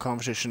makes me have a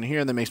conversation here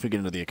and that makes me get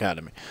into the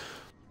academy.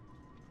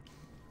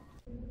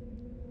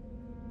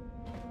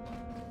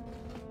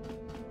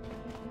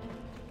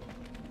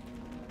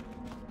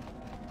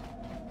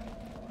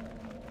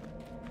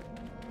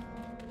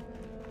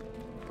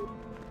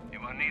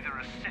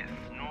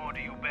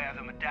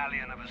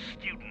 Of a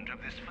student of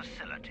this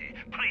facility.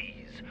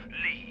 Please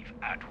leave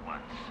at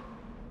once.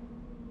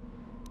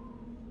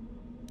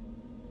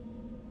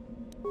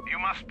 You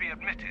must be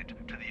admitted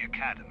to the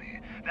academy.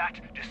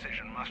 That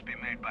decision must be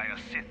made by a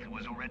Sith who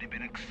has already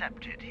been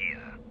accepted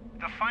here.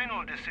 The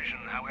final decision,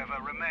 however,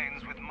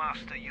 remains with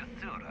Master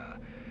Yuthura.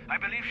 I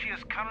believe she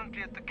is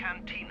currently at the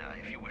cantina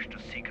if you wish to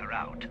seek her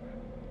out.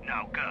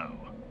 Now go.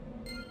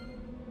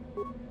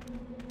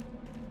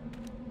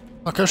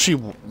 Because she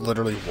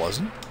literally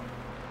wasn't.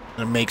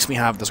 It makes me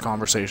have this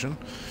conversation.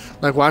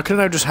 Like, why couldn't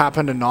I just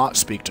happen to not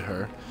speak to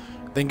her?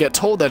 Then get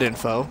told that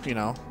info, you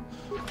know.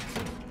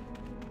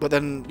 But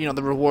then, you know,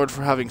 the reward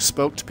for having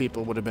spoke to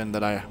people would have been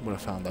that I would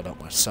have found that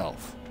out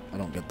myself. I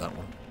don't get that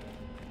one.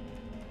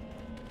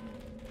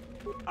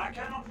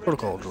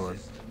 Protocol droid.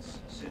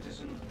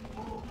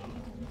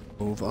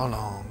 Move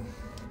along.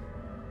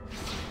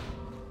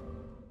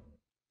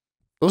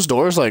 Those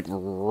doors, like,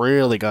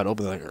 really got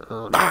open. Like,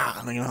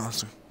 you know.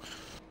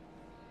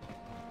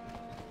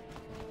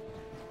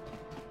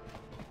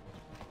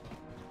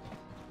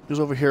 Who's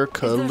over here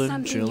cuddling,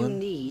 chilling? Is there something you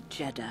need,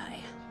 Jedi?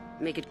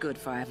 Make it good,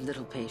 for I have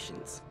little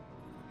patience.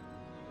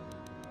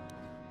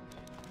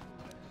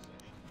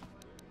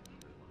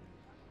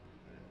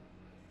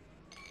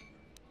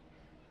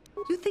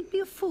 You think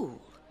me a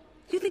fool?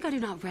 You think I do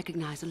not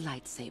recognize a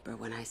lightsaber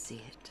when I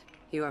see it?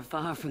 You are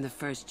far from the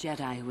first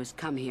Jedi who has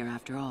come here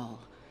after all,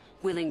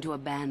 willing to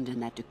abandon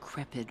that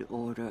decrepit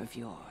order of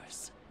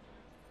yours.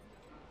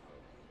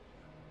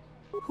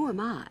 Who am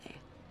I?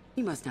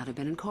 You must not have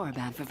been in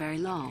Korriban for very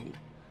long.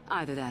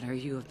 Either that or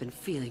you have been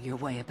feeling your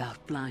way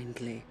about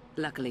blindly.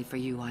 Luckily for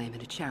you, I am in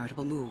a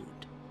charitable mood.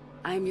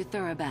 I am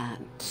Yuthura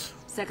Ban,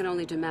 second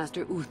only to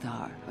Master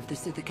Uthar of the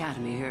Sith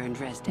Academy here in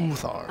Dresden.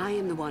 Uthar. I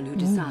am the one who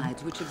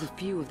decides which of the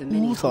few of the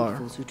many Uthar.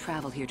 hopefuls who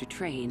travel here to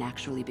train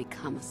actually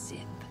become a Sith.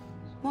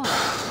 What?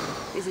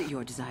 Is it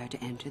your desire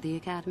to enter the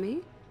Academy?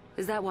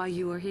 Is that why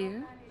you are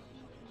here?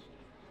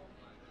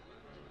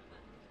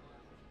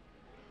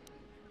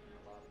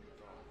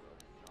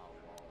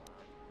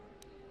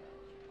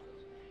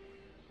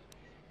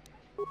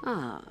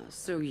 Ah,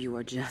 so you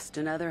are just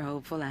another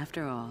hopeful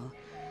after all.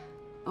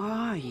 Or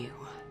are you?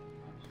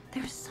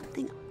 There's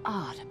something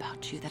odd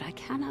about you that I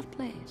cannot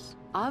place.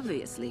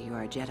 Obviously, you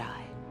are a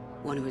Jedi.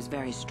 One who is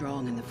very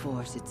strong in the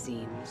Force, it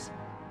seems.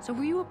 So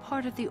were you a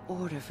part of the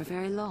Order for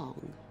very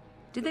long?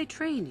 Did they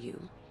train you?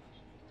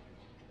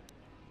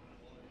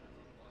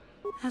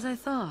 As I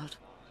thought.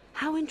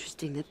 How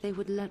interesting that they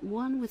would let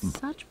one with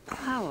such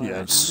power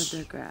out of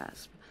their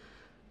grasp.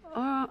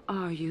 Or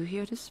are you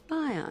here to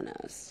spy on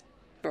us?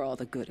 For all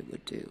the good it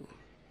would do.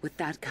 With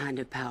that kind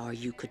of power,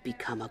 you could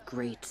become a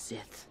great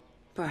Sith.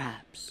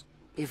 Perhaps,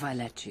 if I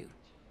let you.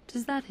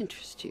 Does that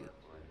interest you?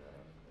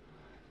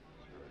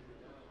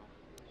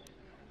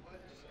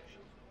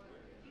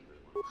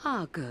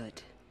 Ah,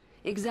 good.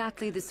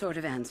 Exactly the sort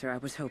of answer I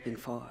was hoping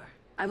for.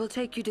 I will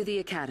take you to the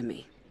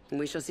Academy, and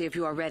we shall see if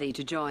you are ready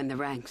to join the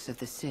ranks of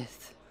the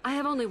Sith. I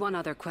have only one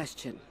other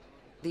question.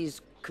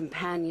 These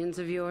companions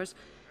of yours,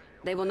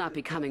 they will not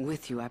be coming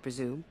with you, I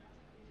presume?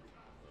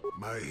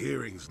 My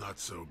hearing's not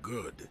so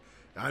good.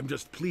 I'm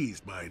just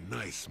pleased my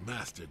nice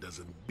master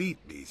doesn't beat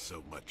me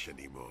so much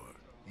anymore.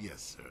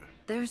 Yes, sir.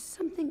 There's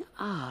something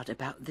odd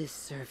about this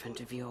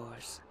servant of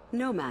yours.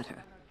 No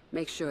matter.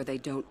 Make sure they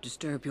don't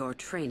disturb your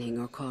training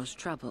or cause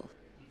trouble.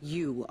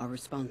 You are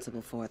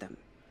responsible for them.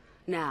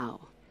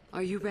 Now,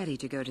 are you ready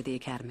to go to the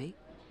Academy?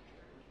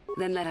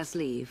 Then let us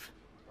leave.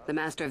 The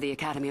Master of the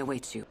Academy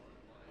awaits you.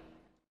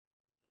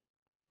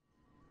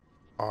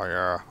 Oh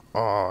yeah.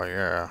 Oh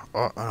yeah.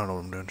 Oh, I don't know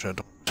what I'm doing, Chad.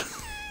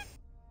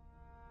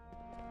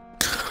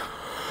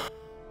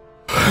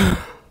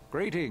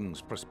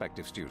 Greetings,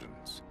 prospective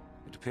students.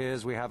 It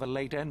appears we have a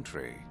late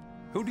entry.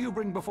 Who do you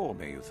bring before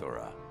me,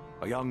 Yuthura?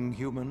 A young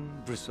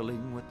human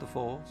bristling with the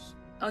Force?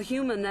 A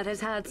human that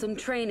has had some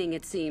training,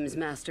 it seems,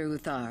 Master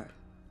Uthar.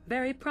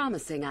 Very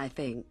promising, I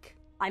think.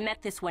 I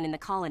met this one in the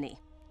colony.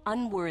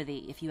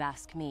 Unworthy, if you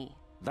ask me.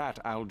 That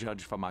I'll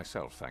judge for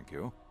myself, thank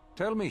you.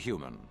 Tell me,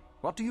 human,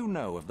 what do you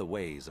know of the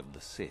ways of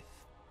the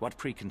Sith? What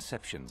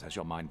preconceptions has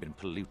your mind been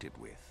polluted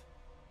with?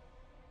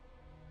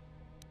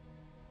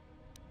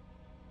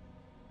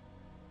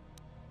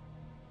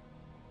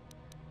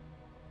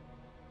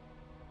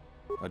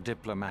 A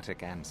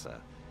diplomatic answer,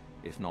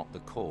 if not the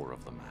core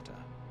of the matter.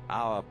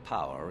 Our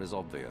power is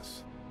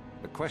obvious.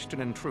 The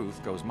question in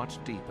truth goes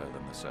much deeper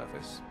than the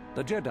surface.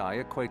 The Jedi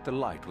equate the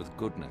light with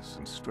goodness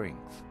and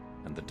strength,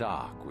 and the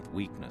dark with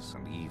weakness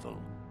and evil.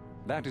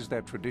 That is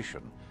their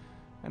tradition,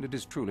 and it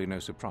is truly no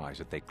surprise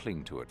that they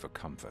cling to it for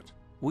comfort.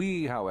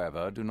 We,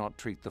 however, do not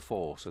treat the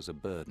Force as a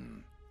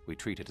burden. We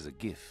treat it as a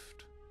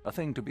gift, a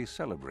thing to be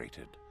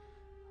celebrated.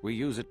 We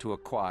use it to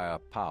acquire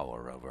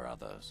power over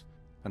others.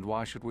 And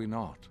why should we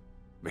not?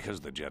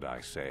 Because the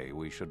Jedi say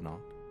we should not.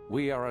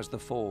 We are as the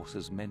Force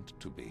is meant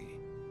to be.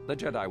 The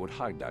Jedi would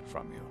hide that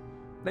from you.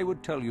 They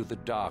would tell you the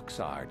dark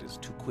side is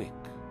too quick,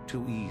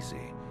 too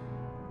easy,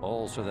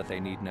 all so that they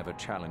need never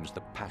challenge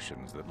the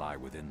passions that lie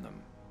within them.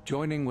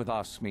 Joining with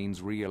us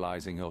means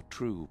realizing your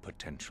true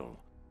potential.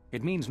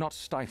 It means not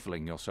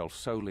stifling yourself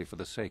solely for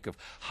the sake of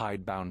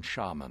hidebound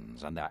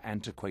shamans and their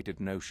antiquated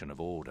notion of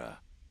order.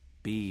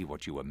 Be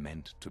what you were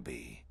meant to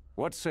be.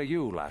 What say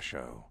you,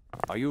 Lasho?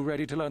 Are you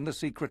ready to learn the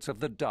secrets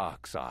of the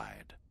dark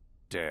side?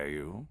 Dare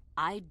you?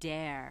 I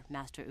dare,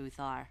 Master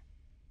Uthar.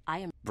 I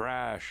am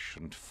brash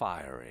and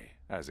fiery,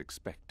 as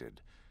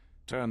expected.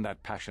 Turn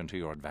that passion to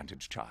your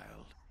advantage,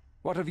 child.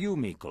 What of you,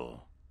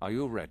 Mikkel? Are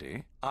you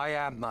ready? I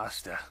am,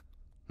 Master.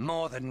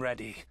 More than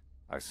ready.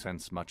 I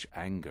sense much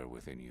anger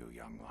within you,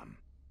 young one.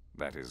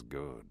 That is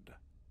good.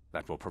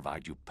 That will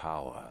provide you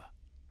power.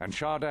 And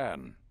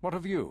Shardan, what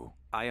of you?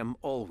 I am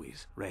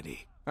always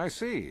ready. I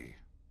see.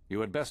 You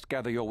had best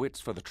gather your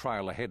wits for the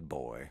trial ahead,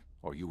 boy,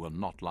 or you will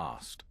not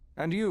last.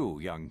 And you,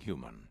 young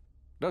human,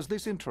 does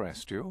this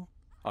interest you?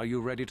 Are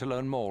you ready to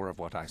learn more of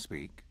what I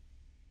speak?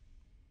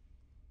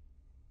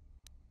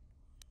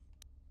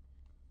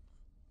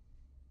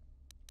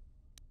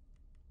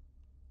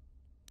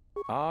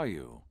 Are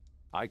you?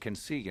 I can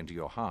see into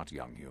your heart,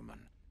 young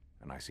human,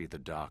 and I see the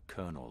dark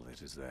kernel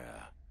that is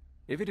there.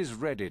 If it is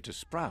ready to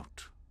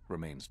sprout,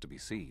 remains to be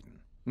seen.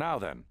 Now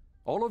then,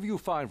 all of you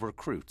 5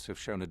 recruits have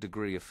shown a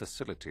degree of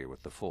facility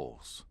with the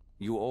Force.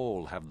 You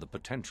all have the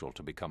potential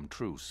to become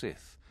true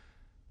Sith.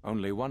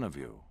 Only one of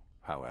you,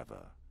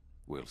 however,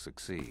 will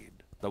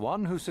succeed. The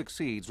one who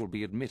succeeds will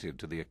be admitted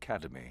to the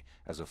Academy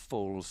as a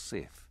full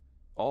Sith.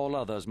 All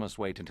others must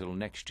wait until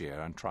next year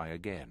and try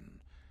again,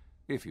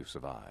 if you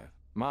survive.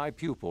 My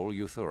pupil,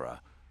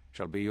 Yuthura,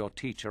 shall be your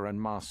teacher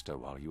and master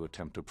while you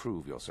attempt to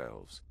prove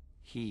yourselves.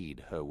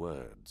 Heed her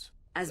words.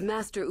 As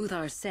Master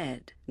Uthar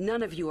said,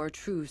 none of you are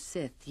true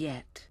Sith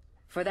yet.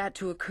 For that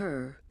to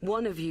occur,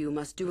 one of you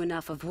must do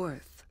enough of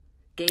worth.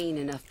 gain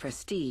enough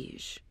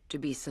prestige to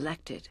be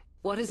selected.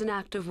 What is an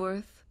act of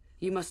worth?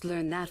 You must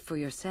learn that for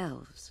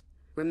yourselves.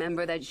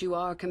 Remember that you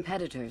are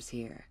competitors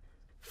here.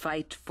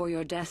 Fight for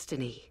your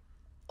destiny,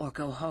 or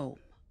go home.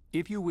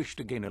 If you wish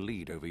to gain a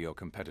lead over your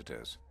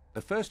competitors,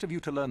 the first of you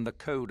to learn the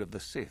code of the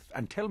Sith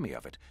and tell me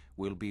of it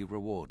will be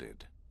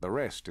rewarded. The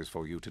rest is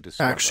for you to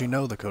discover. I actually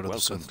know the code of the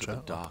Sith, Welcome to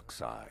the dark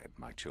side,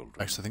 my children.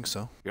 I actually think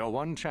so. Your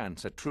one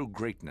chance at true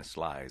greatness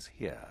lies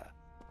here.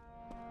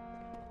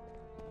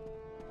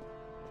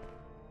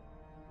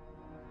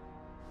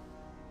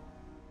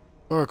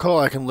 I recall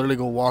I can literally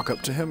go walk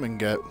up to him and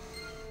get...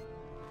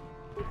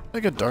 I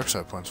get dark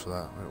side points for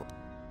that. Wait,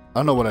 I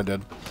don't know what I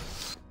did.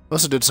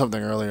 Unless I did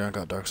something earlier and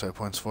got dark side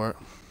points for it.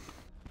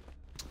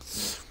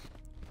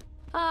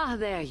 Ah,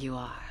 there you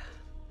are.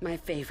 My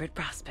favorite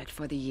prospect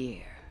for the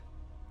year.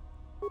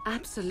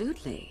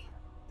 Absolutely.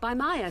 By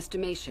my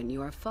estimation,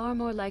 you are far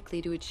more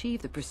likely to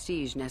achieve the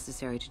prestige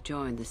necessary to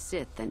join the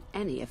Sith than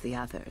any of the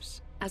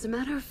others. As a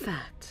matter of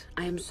fact,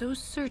 I am so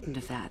certain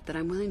of that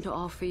I'm willing to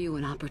offer you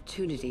an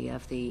opportunity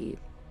of the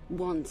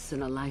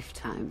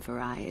once-in-a-lifetime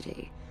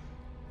variety.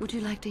 Would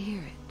you like to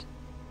hear it?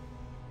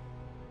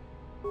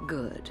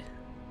 Good.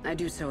 I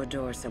do so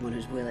adore someone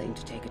who's willing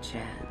to take a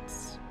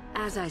chance.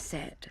 As I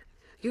said,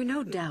 you're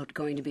no doubt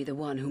going to be the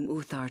one whom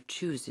Uthar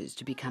chooses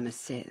to become a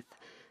Sith.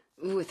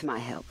 With my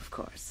help, of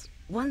course.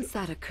 Once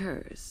that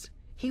occurs,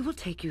 he will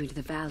take you into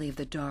the Valley of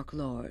the Dark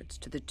Lords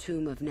to the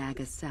tomb of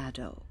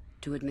Nagasado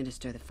to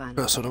administer the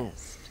final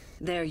test.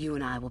 There you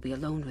and I will be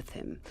alone with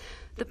him.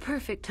 The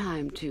perfect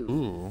time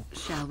to,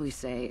 shall we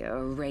say,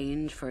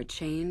 arrange for a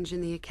change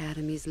in the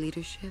Academy's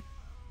leadership.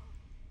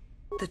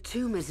 The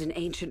tomb is an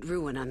ancient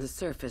ruin on the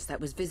surface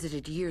that was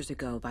visited years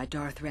ago by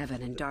Darth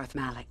Revan and Darth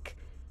Malak.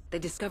 They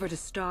discovered a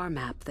star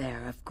map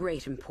there of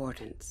great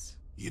importance.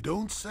 You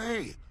don't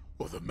say.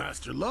 Well, the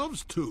Master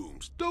loves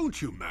tombs,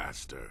 don't you,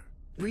 Master?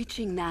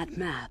 Reaching that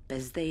map,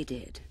 as they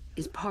did,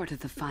 is part of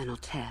the final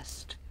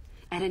test.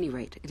 At any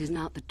rate, it is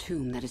not the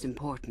tomb that is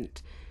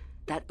important.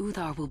 That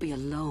Uthar will be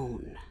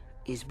alone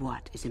is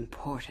what is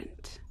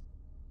important.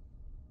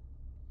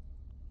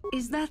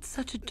 Is that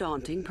such a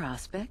daunting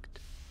prospect?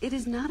 It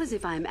is not as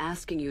if I am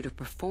asking you to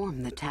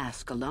perform the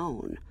task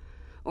alone,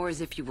 or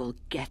as if you will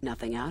get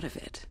nothing out of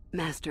it.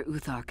 Master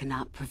Uthar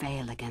cannot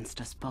prevail against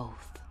us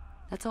both.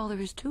 That's all there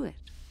is to it.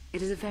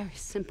 It is a very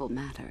simple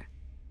matter.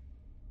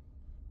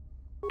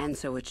 And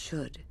so it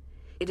should.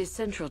 It is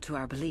central to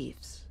our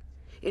beliefs.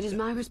 It is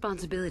my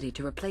responsibility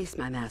to replace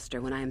my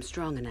master when I am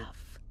strong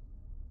enough.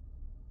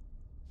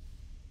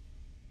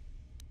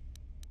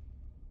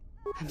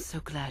 I'm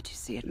so glad you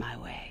see it my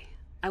way.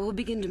 I will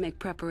begin to make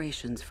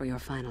preparations for your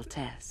final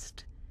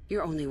test.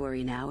 Your only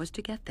worry now is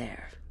to get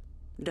there.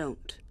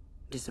 Don't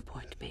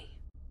disappoint me.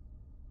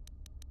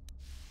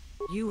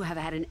 You have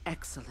had an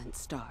excellent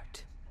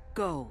start.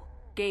 Go,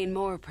 gain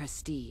more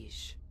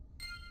prestige.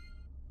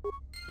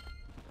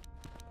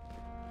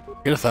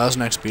 Get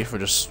 1,000 XP for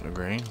just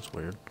agreeing? That's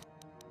weird.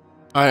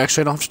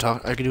 Actually, I don't have to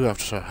talk. I do have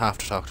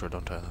to talk to her,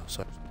 don't I? Though,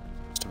 so,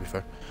 to be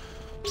fair.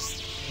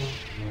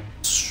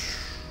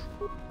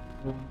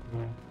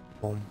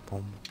 Boom,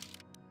 boom.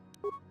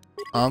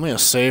 I'm gonna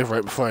save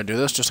right before I do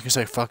this, just in case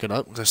I fuck it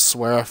up, because I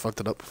swear I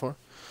fucked it up before.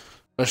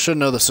 I should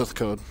know the Sith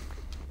code.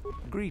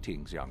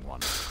 Greetings, young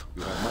one.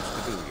 You have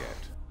much to do yet.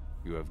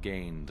 You have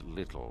gained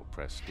little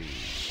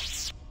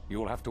prestige. You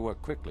will have to work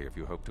quickly if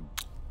you hope to...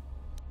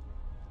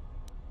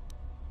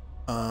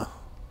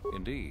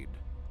 Indeed,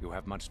 you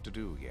have much to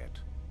do yet.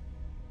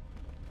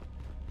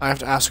 I have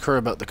to ask her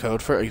about the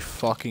code for it? Are you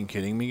fucking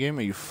kidding me, game?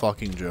 Are you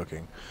fucking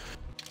joking?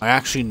 I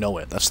actually know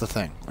it, that's the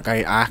thing. Like,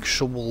 I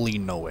actually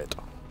know it.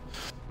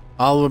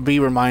 I'll be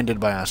reminded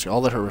by asking.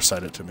 I'll let her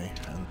recite it to me.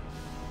 And...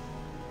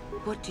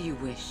 What do you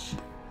wish?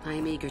 I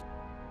am eager.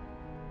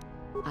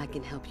 I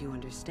can help you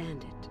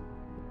understand it.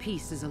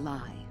 Peace is a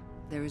lie.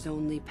 There is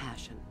only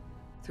passion.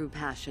 Through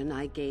passion,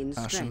 I gain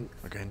strength.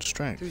 I gain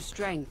strength. Through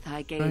strength,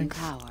 I gain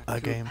power. I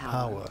gain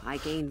power. I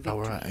gain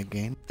victory. Power, I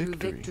gain victory.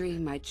 Through victory,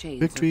 my chains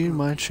victory, are broken.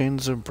 my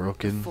chains are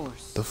broken.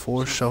 The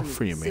force shall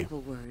free me. Simple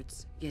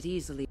words, yet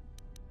easily.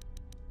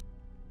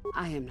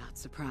 I am not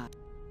surprised.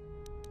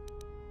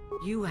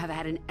 You have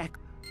had an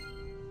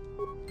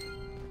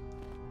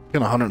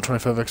Getting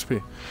 125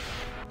 XP.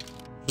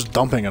 Just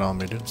dumping it on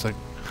me, dude. It's like,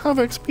 have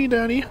XP,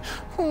 daddy.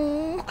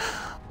 Oh,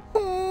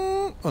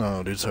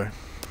 no, dude, sorry.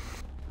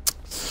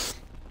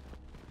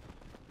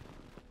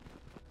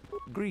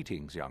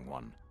 Greetings, young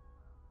one.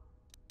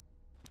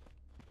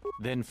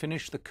 Then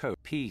finish the code.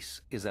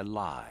 Peace is a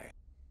lie.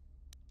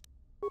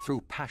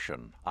 Through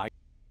passion, I...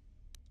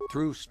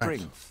 Through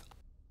strength.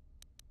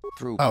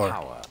 Through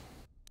power.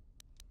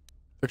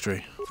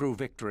 Victory. Through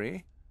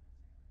victory.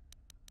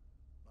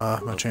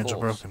 My chains are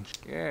broken.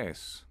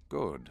 Yes,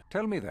 good.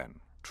 Tell me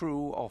then,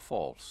 true or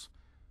false?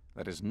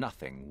 There is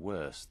nothing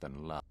worse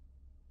than love.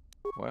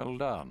 Well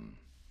done.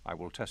 I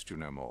will test you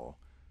no more.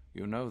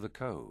 You know the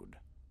code.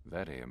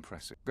 Very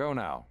impressive. Go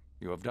now.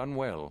 You have done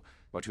well,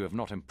 but you have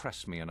not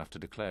impressed me enough to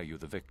declare you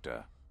the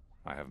victor.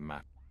 I have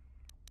met.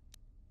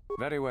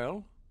 Very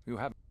well. You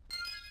have...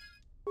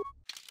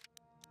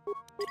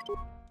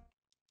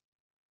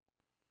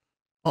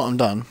 Well, I'm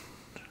done.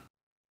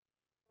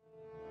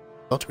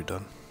 About to be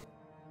done.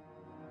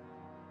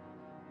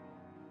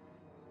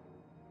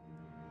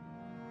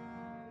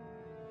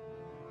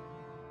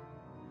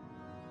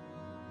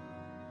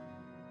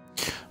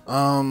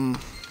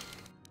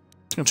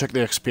 Gonna check the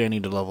XP I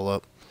need to level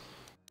up.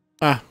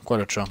 Ah,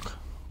 quite a chunk.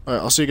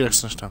 Alright, I'll see you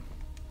guys next time.